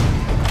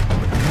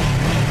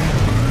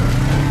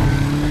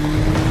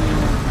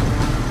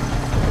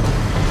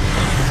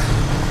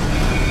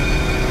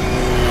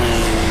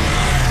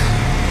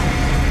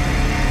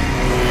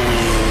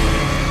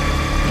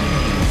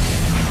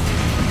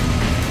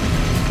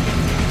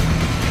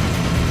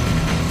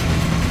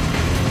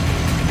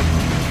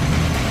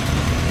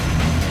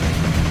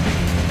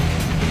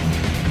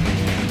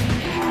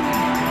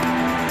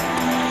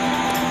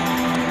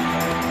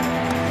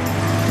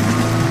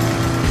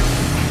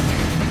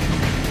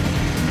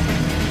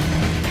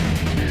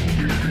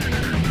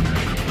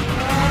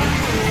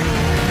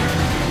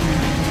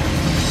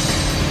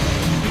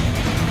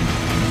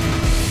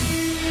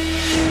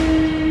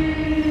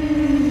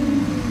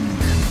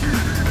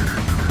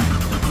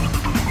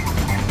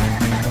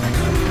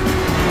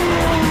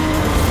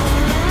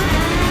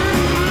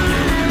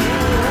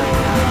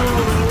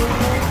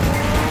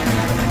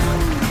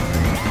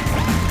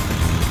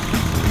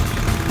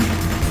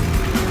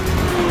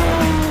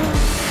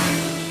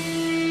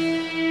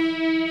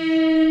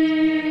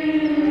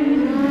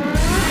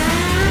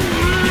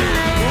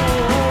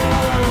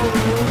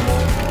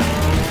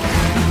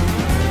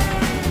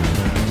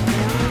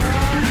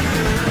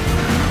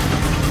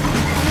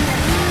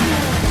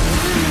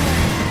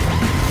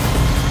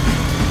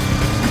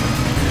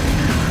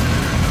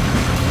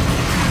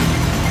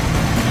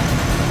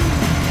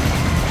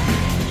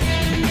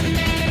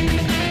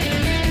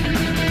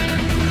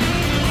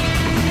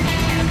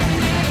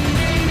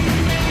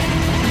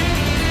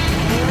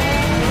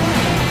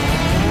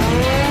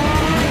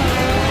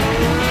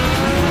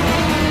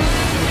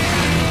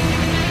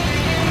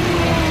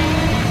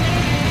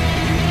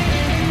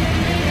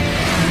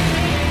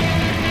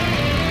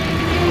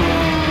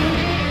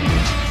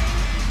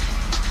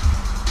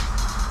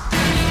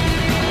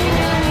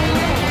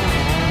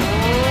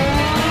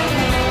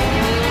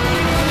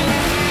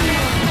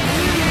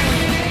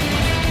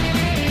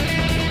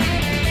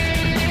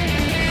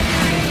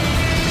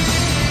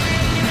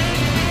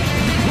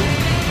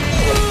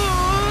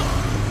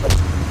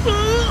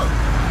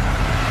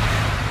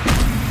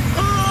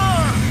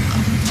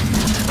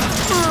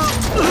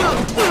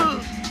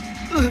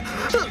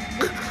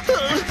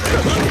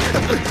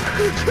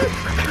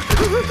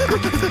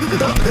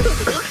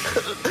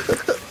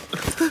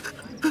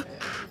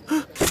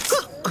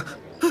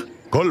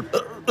 খোল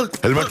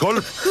হেলমেট খোল।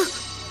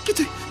 কে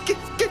তুই? কে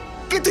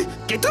তুই?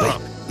 কে তুই?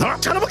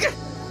 ছাড় আমাকে।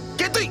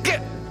 কে তুই? কে?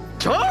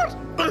 ছাড়।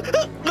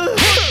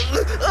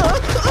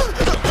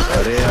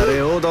 আরে আরে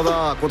ও দাদা,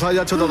 কোথায়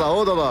যাচ্ছ দাদা? ও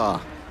দাদা,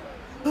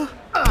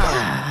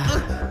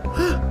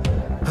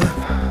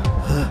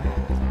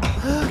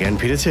 জ্ঞান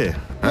ফিরেছে?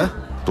 হ্যাঁ,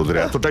 তোদের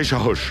এতটাই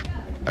সাহস,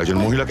 একজন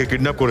মহিলাকে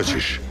কিডন্যাপ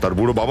করেছিস, তার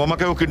বুড়ো বাবা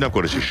মাকেও কিডন্যাপ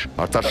করেছিস,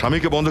 আর তার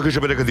স্বামীকে বন্ধক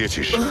হিসেবে রেখে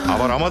দিয়েছিস,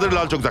 আবার আমাদের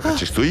লাল চোখ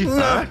দেখাচ্ছিস তুই?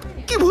 হ্যাঁ,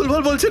 কি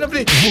ভুলভাল বলছেন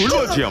আপনি? ভুল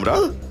বলছি আমরা?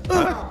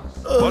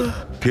 বল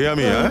কে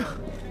আমি?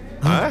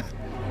 হ্যাঁ,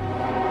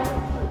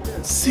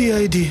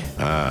 সিআইডি।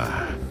 হ্যাঁ,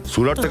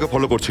 সুরাট থেকে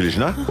ফলো করছিলিস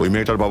না ওই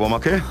মেয়েটার বাবা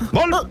মাকে?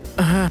 বল।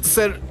 হ্যাঁ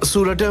স্যার,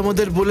 সুরাটে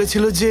আমাদের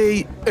বলেছিল যে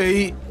এই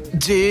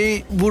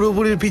বুড়ো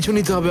বুড়ির পিছু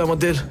নিতে হবে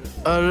আমাদের,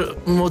 আর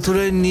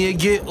মথুরায় নিয়ে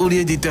গিয়ে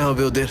উড়িয়ে দিতে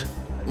হবে ওদের।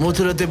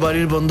 মথুরাতে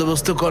বাড়ির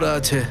বন্দোবস্ত করা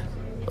আছে,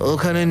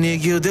 ওখানে নিয়ে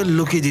গিয়ে ওদের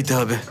লুকিয়ে দিতে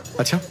হবে।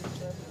 আচ্ছা,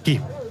 কি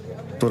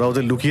তোরা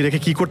ওদের লুকিয়ে রেখে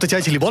কি করতে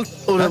চাইছিলি বল?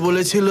 ওরা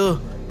বলেছিল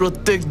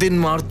প্রত্যেক দিন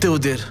মারতে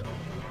ওদের।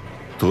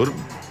 তোর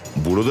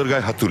বুড়োদের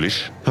গায়ে হাত তুলিস?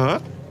 হ্যাঁ,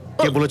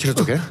 কে বলেছিল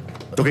তোকে?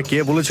 তোকে কে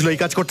বলেছিল এই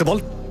কাজ করতে বল?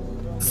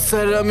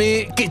 স্যার আমি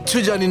কিচ্ছু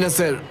জানি না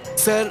স্যার।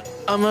 স্যার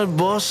আমার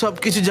বস সব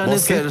কিছু জানে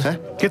স্যার।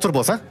 কে তোর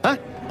বস? হ্যাঁ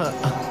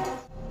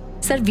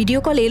স্যার ভিডিও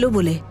কল এলো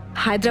বলে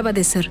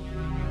হায়দ্রাবাদে। স্যার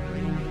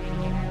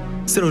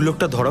স্যার ওই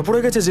লোকটা ধরা পড়ে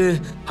গেছে যে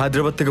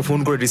হায়দ্রাবাদ থেকে ফোন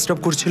করে ডিস্টার্ব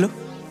করছিল।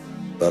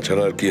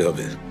 তাছাড়া আর কি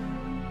হবে?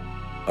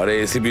 আরে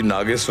এসিপি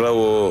নাগেশরাও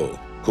ও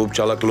খুব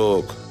চালাক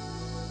লোক,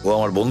 ও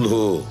আমার বন্ধু।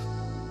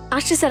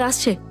 আসছে স্যার,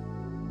 আসছে।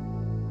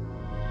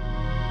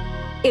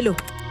 এলো।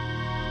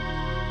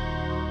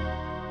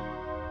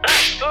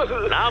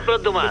 না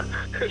প্রদ্যুমান,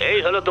 এই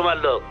হলো তোমার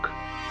লোক।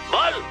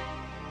 বল।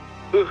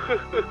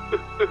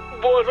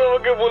 বস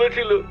আমাকে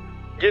বলেছিল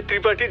যে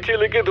ত্রিপাঠীর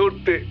ছেলেকে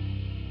ধরতে,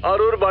 আর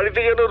ওর বাড়িতে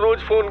যেন রোজ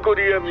ফোন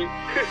করি আমি।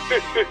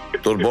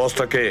 তোর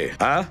বসটা কে?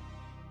 হ্যাঁ,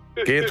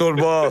 কে তোর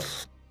বস?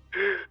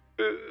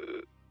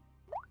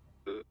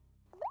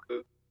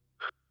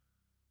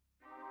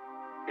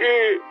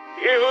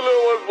 এ হলো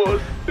আমার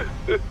বস।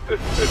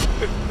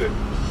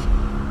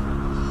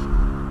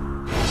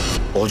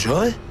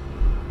 অজয়,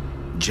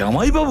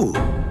 জামাই বাবু?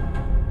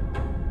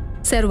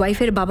 স্যার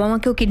ওয়াইফের বাবা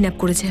মাকেও কিডন্যাপ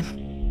করেছে।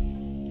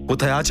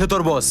 কোথায় আছে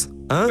তোর বস?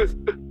 হ্যাঁ,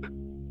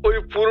 ওই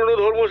পুরনো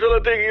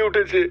ধর্মশালাতে গিয়ে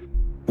উঠেছে।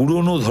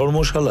 পুরনো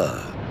ধর্মশালা?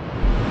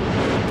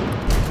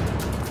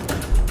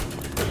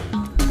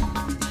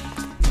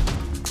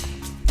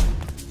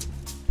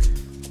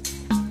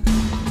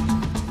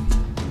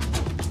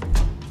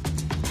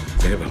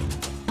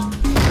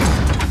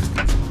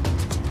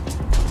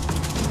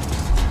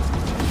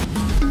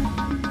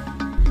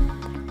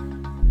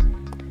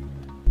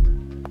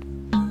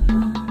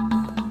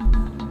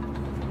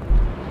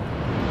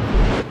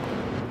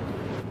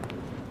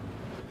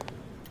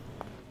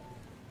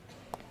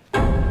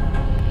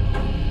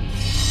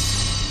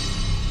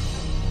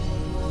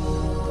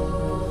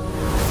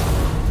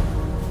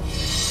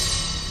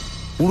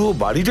 পুরো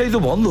বাড়িটাই তো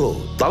বন্ধ,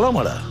 তালা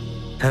মারা।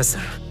 হ্যাঁ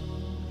স্যার,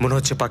 মনে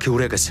হচ্ছে পাখি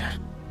উড়ে গেছে।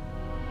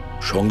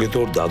 সঙ্গে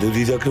তোর দাদু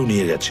দিদাকেও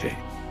নিয়ে গেছে,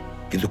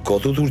 কিন্তু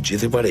কত দূর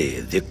যেতে পারে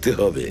দেখতে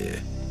হবে।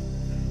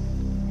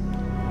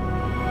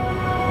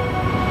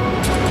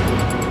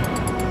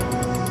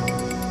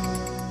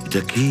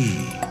 এটা কি?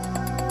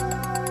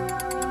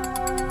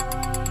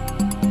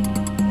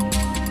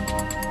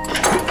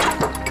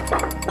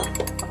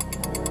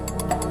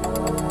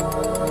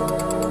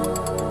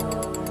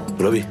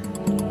 রবি,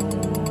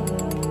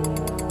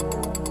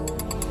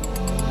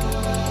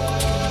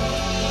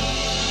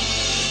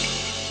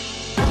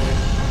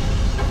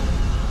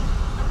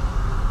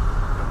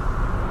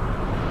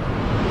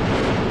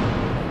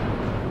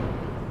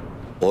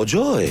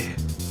 অজয়,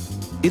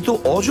 এ তো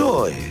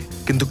অজয়।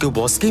 কিন্তু কেউ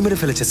বসকেই মেরে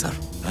ফেলেছে স্যার।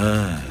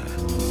 হ্যাঁ,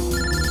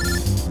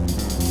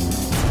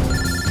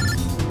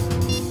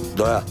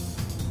 দয়া,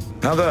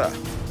 হ্যাঁ দয়া,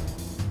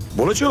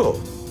 বলেছো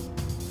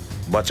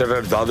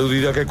বাচ্চাটার দাদু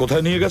দিদাকে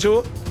কোথায় নিয়ে গেছে? ও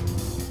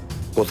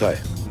কোথায়?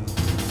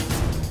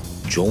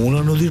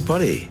 যমুনা নদীর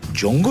পাড়ে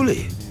জঙ্গলে?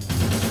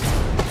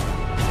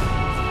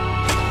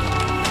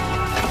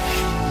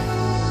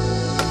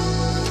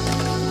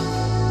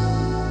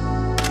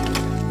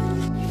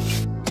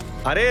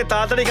 আরে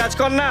তাড়াতাড়ি কাজ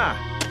কর না,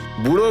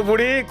 বুড়ো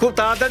বুড়ি খুব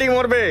তাড়াতাড়ি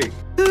মরবে।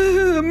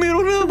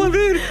 মেরো না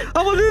আমাদের,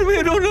 আমাদের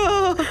মেরো না।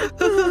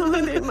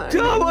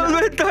 যা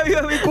বলবে তাই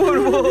আমি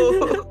করবো।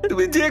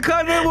 তুমি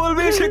যেখানে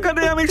বলবে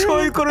সেখানে আমি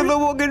সই করে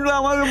দেবো, কিন্তু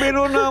আমাকে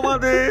মেরো না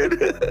আমাদের।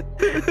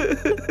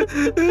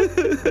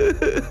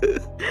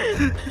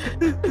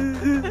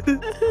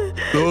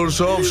 তোর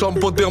সব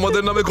সম্পত্তি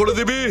আমাদের নামে করে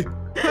দিবি?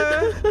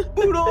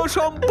 পুরো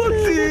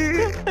সম্পত্তি,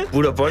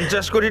 পুরো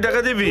 50 কোটি টাকা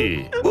দিবি?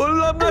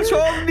 বললাম না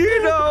সব নিয়ে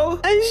নাও,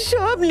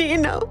 সব নিয়ে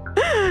নাও,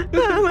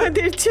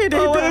 আমাদের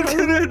ছেড়ে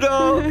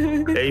দাও।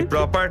 এই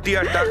প্রপার্টি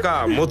আর টাকা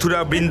মথুরা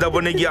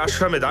বৃন্দাবনে গিয়ে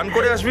আশ্রমে দান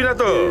করে আসবি না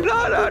তো?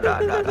 না না না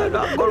না না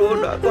না, করবো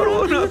না,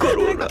 করবো না,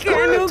 করবো না।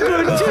 কেন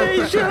করছো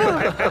এইসব?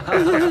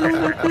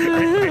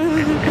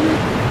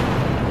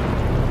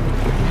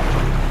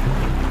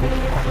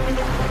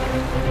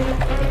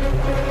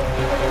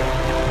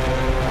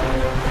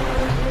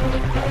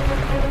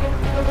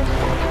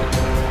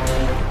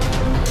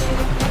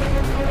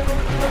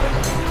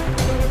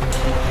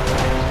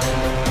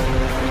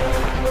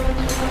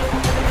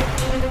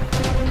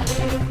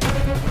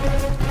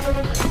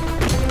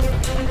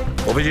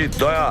 অভিজিৎ,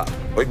 দয়া,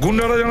 ওই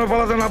গুন্ডারা যেন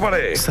পালাতে না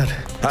পারে। স্যার,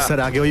 স্যার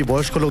আগে ওই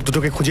বয়স্ক লোক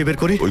দুটোকে খুঁজে বের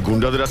করি। ওই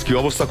গুন্ডাদের আজ কি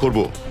অবস্থা করব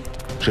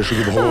সে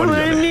শুধু ভগবান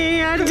জানে।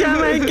 আর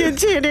জামাইকে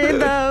ছেড়ে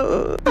দাও,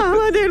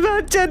 আমাদের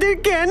বাচ্চাদের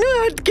কেন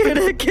আটকে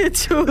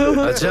রেখেছো?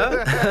 আচ্ছা,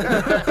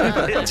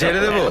 ছেড়ে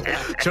দেবো?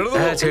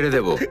 হ্যাঁ ছেড়ে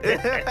দেবো।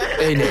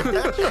 এই নে,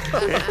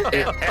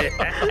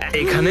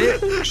 এখানে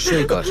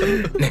সই কর।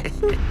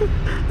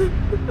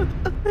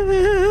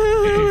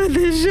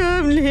 আমাদের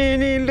সব নিয়ে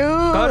নিল।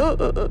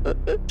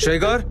 সই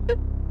কর,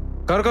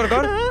 কর কর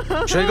কর,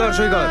 সই কর,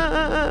 সই কর।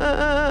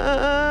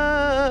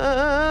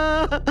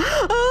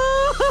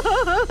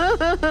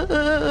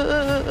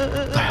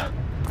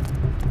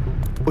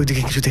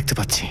 ওইদিকে কিছু দেখতে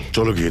পাচ্ছি,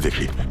 চলো গিয়ে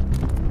দেখি।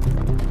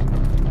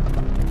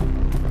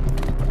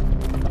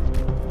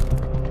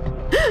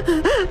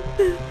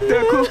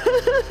 দেখো,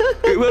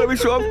 এবার আমি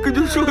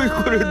সবকিছু সই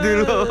করে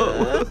দিলাম।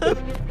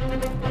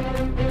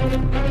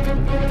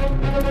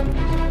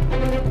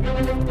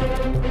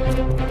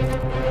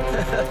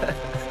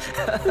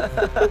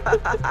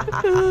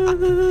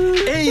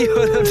 এই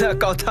হলো না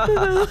কথা।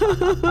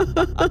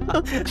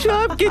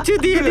 সবকিছু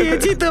দিয়ে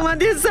দিয়েছি,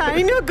 তোমাদের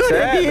সাইনও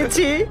করে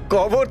দিয়েছি।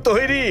 কবর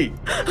তৈরি।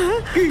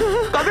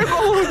 কবে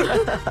কবর?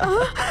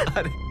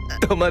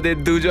 তোমাদের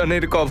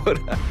দুজনের কবর।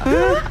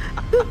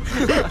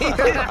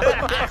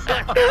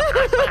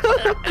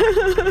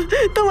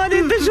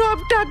 তোমাদের তো সব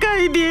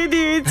টাকাই দিয়ে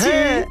দিয়েছি।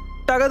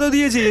 টাকা তো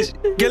দিয়েছিস,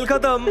 গেল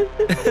খতম।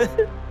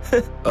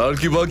 আর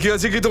কি বাকি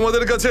আছে কি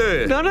তোমাদের কাছে?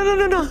 না না না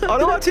না না,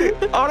 আরো আছে,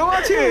 আরো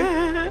আছে,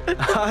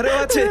 আরো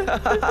আছে,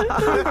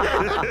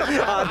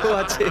 আরো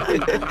আছে,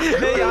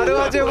 এই আরো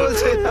আছে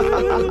বলছে।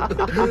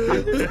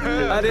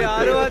 আরে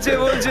আরো আছে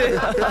বলছে।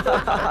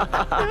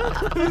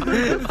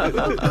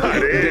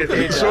 আরে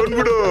শোন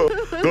বুড়ো,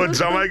 তোর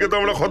জামাইকে তো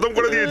আমরা খতম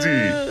করে দিয়েছি।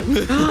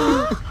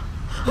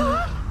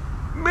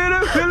 মেরে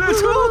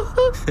ফেলেছো।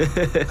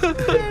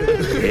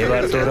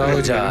 এবার তোরাও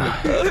যা।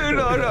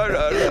 না না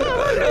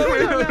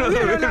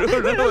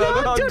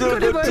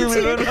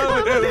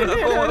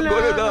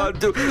না না,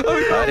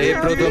 আরে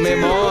প্রথমে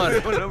মর,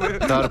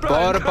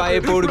 তারপর পায়ে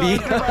পড়বি।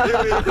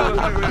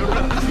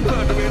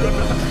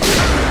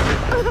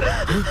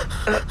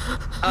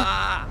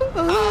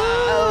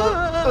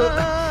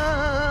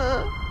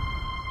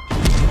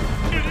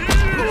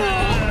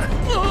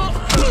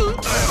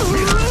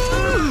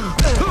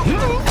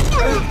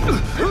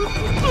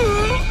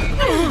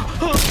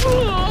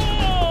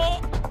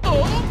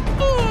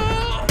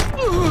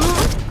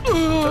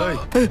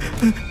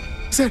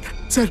 স্যার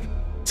স্যার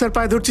স্যার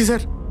পায়ে ধরছি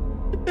স্যার।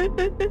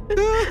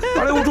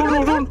 আরে উঠুন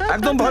উঠুন,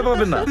 একদম ভয়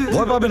পাবেন না,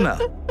 ভয় পাবেন না।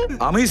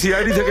 আমি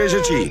সিআইডি থেকে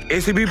এসেছি,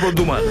 এসিপি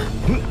প্রদ্যুমান।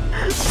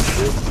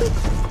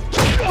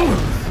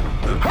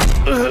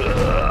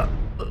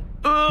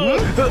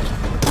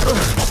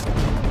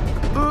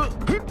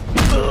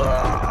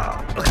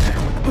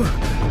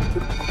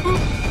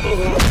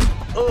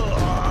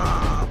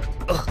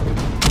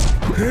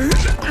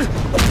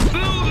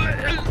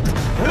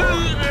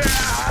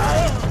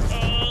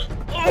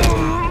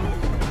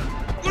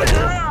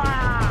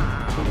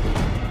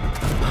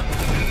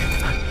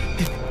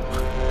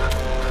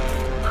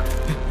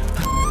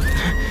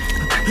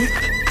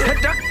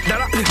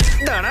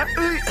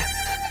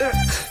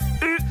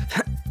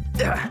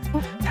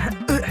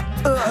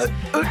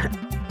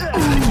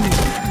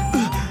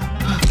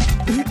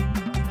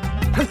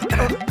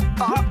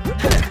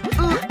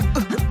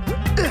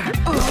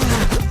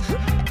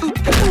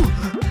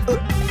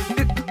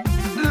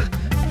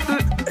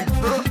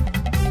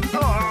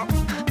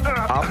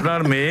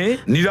 আপনার মেয়ে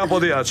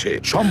নিরাপদে আছে,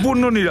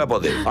 সম্পূর্ণ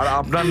নিরাপদে, আর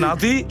আপনার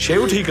নাতি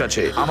সেও ঠিক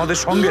আছে, আমাদের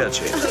সঙ্গে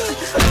আছে।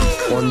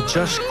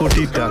 50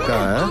 কোটি টাকা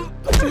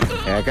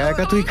একা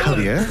একা তুই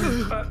খাবি?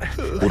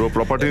 পুরো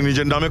প্রপার্টি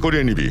নিজের নামে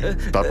করিয়ে নিবি,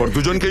 তারপর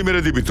দুজনকেই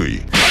মেরে দিবি তুই।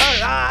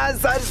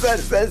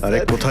 আরে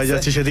কোথায়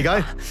যাচ্ছিস সেদিকে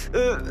আয়।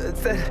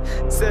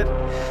 স্যার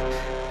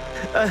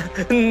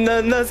না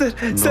না স্যার,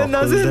 স্যার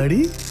না স্যার।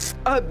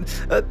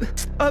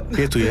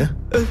 কে তুই?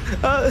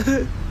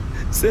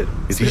 স্যার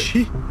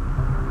ঋষি?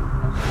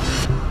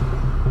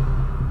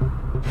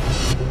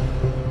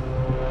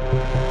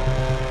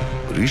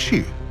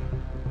 ঋষি?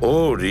 ও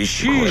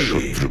ঋষি,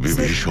 শত্রু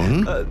বিভীষণ।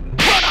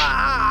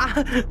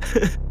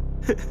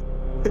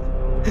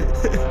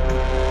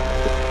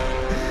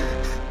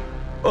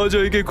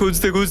 অজয়কে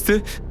খুঁজতে খুঁজতে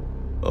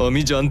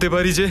আমি জানতে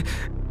পারি যে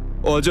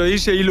অজয়ই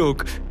সেই লোক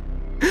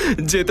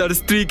যে তার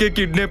স্ত্রীকে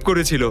কিডন্যাপ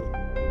করেছিল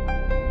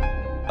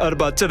আর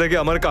বাচ্চাটাকে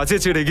আমার কাছে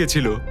ছেড়ে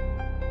গেছিল।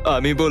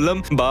 আমি বললাম,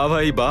 বা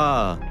ভাই বা,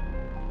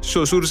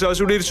 শ্বশুর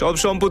শাশুড়ির সব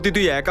সম্পত্তি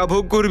তুই একা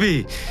ভোগ করবি।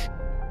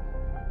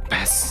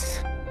 ব্যাস,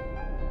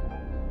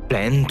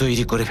 প্ল্যান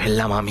তৈরি করে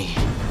ফেললাম আমি।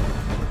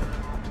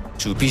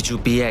 চুপি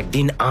চুপি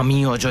একদিন আমি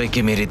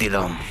অজয়কে মেরে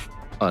দিলাম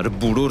আর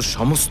বুড়োর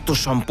সমস্ত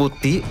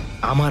সম্পত্তি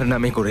আমার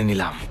নামে করে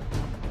নিলাম।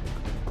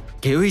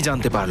 কেউই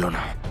জানতে পারলো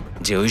না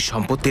যে ওই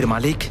সম্পত্তির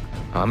মালিক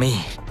আমি।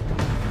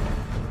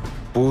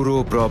 পুরো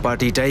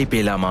প্রপার্টিটাই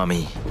পেলাম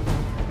আমি,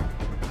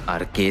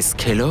 আর কেস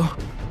খেলো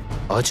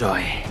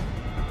অজয়।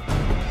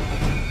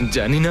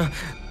 জানি না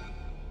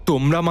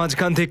তোমরা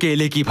মাঝখান থেকে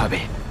এলে কিভাবে।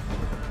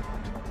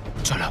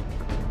 চলো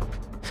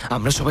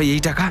আমরা সবাই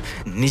এই টাকা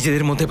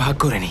নিজেদের মধ্যে ভাগ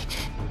করে নিই।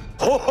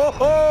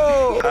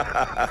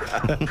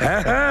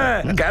 হ্যাঁ,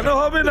 কেন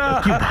হবে না?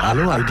 কি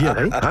ভালো আইডিয়া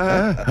ভাই।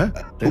 হ্যাঁ,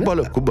 খুব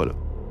ভালো, খুব ভালো।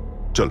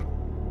 চল,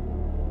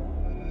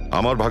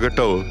 আমার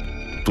ভাগেরটাও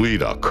তুই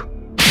রাখ।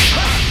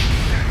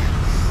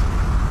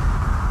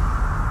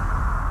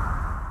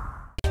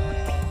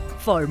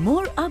 For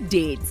more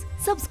updates,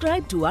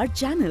 subscribe to our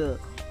channel,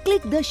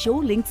 click the show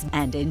links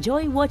and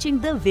enjoy watching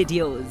the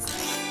videos.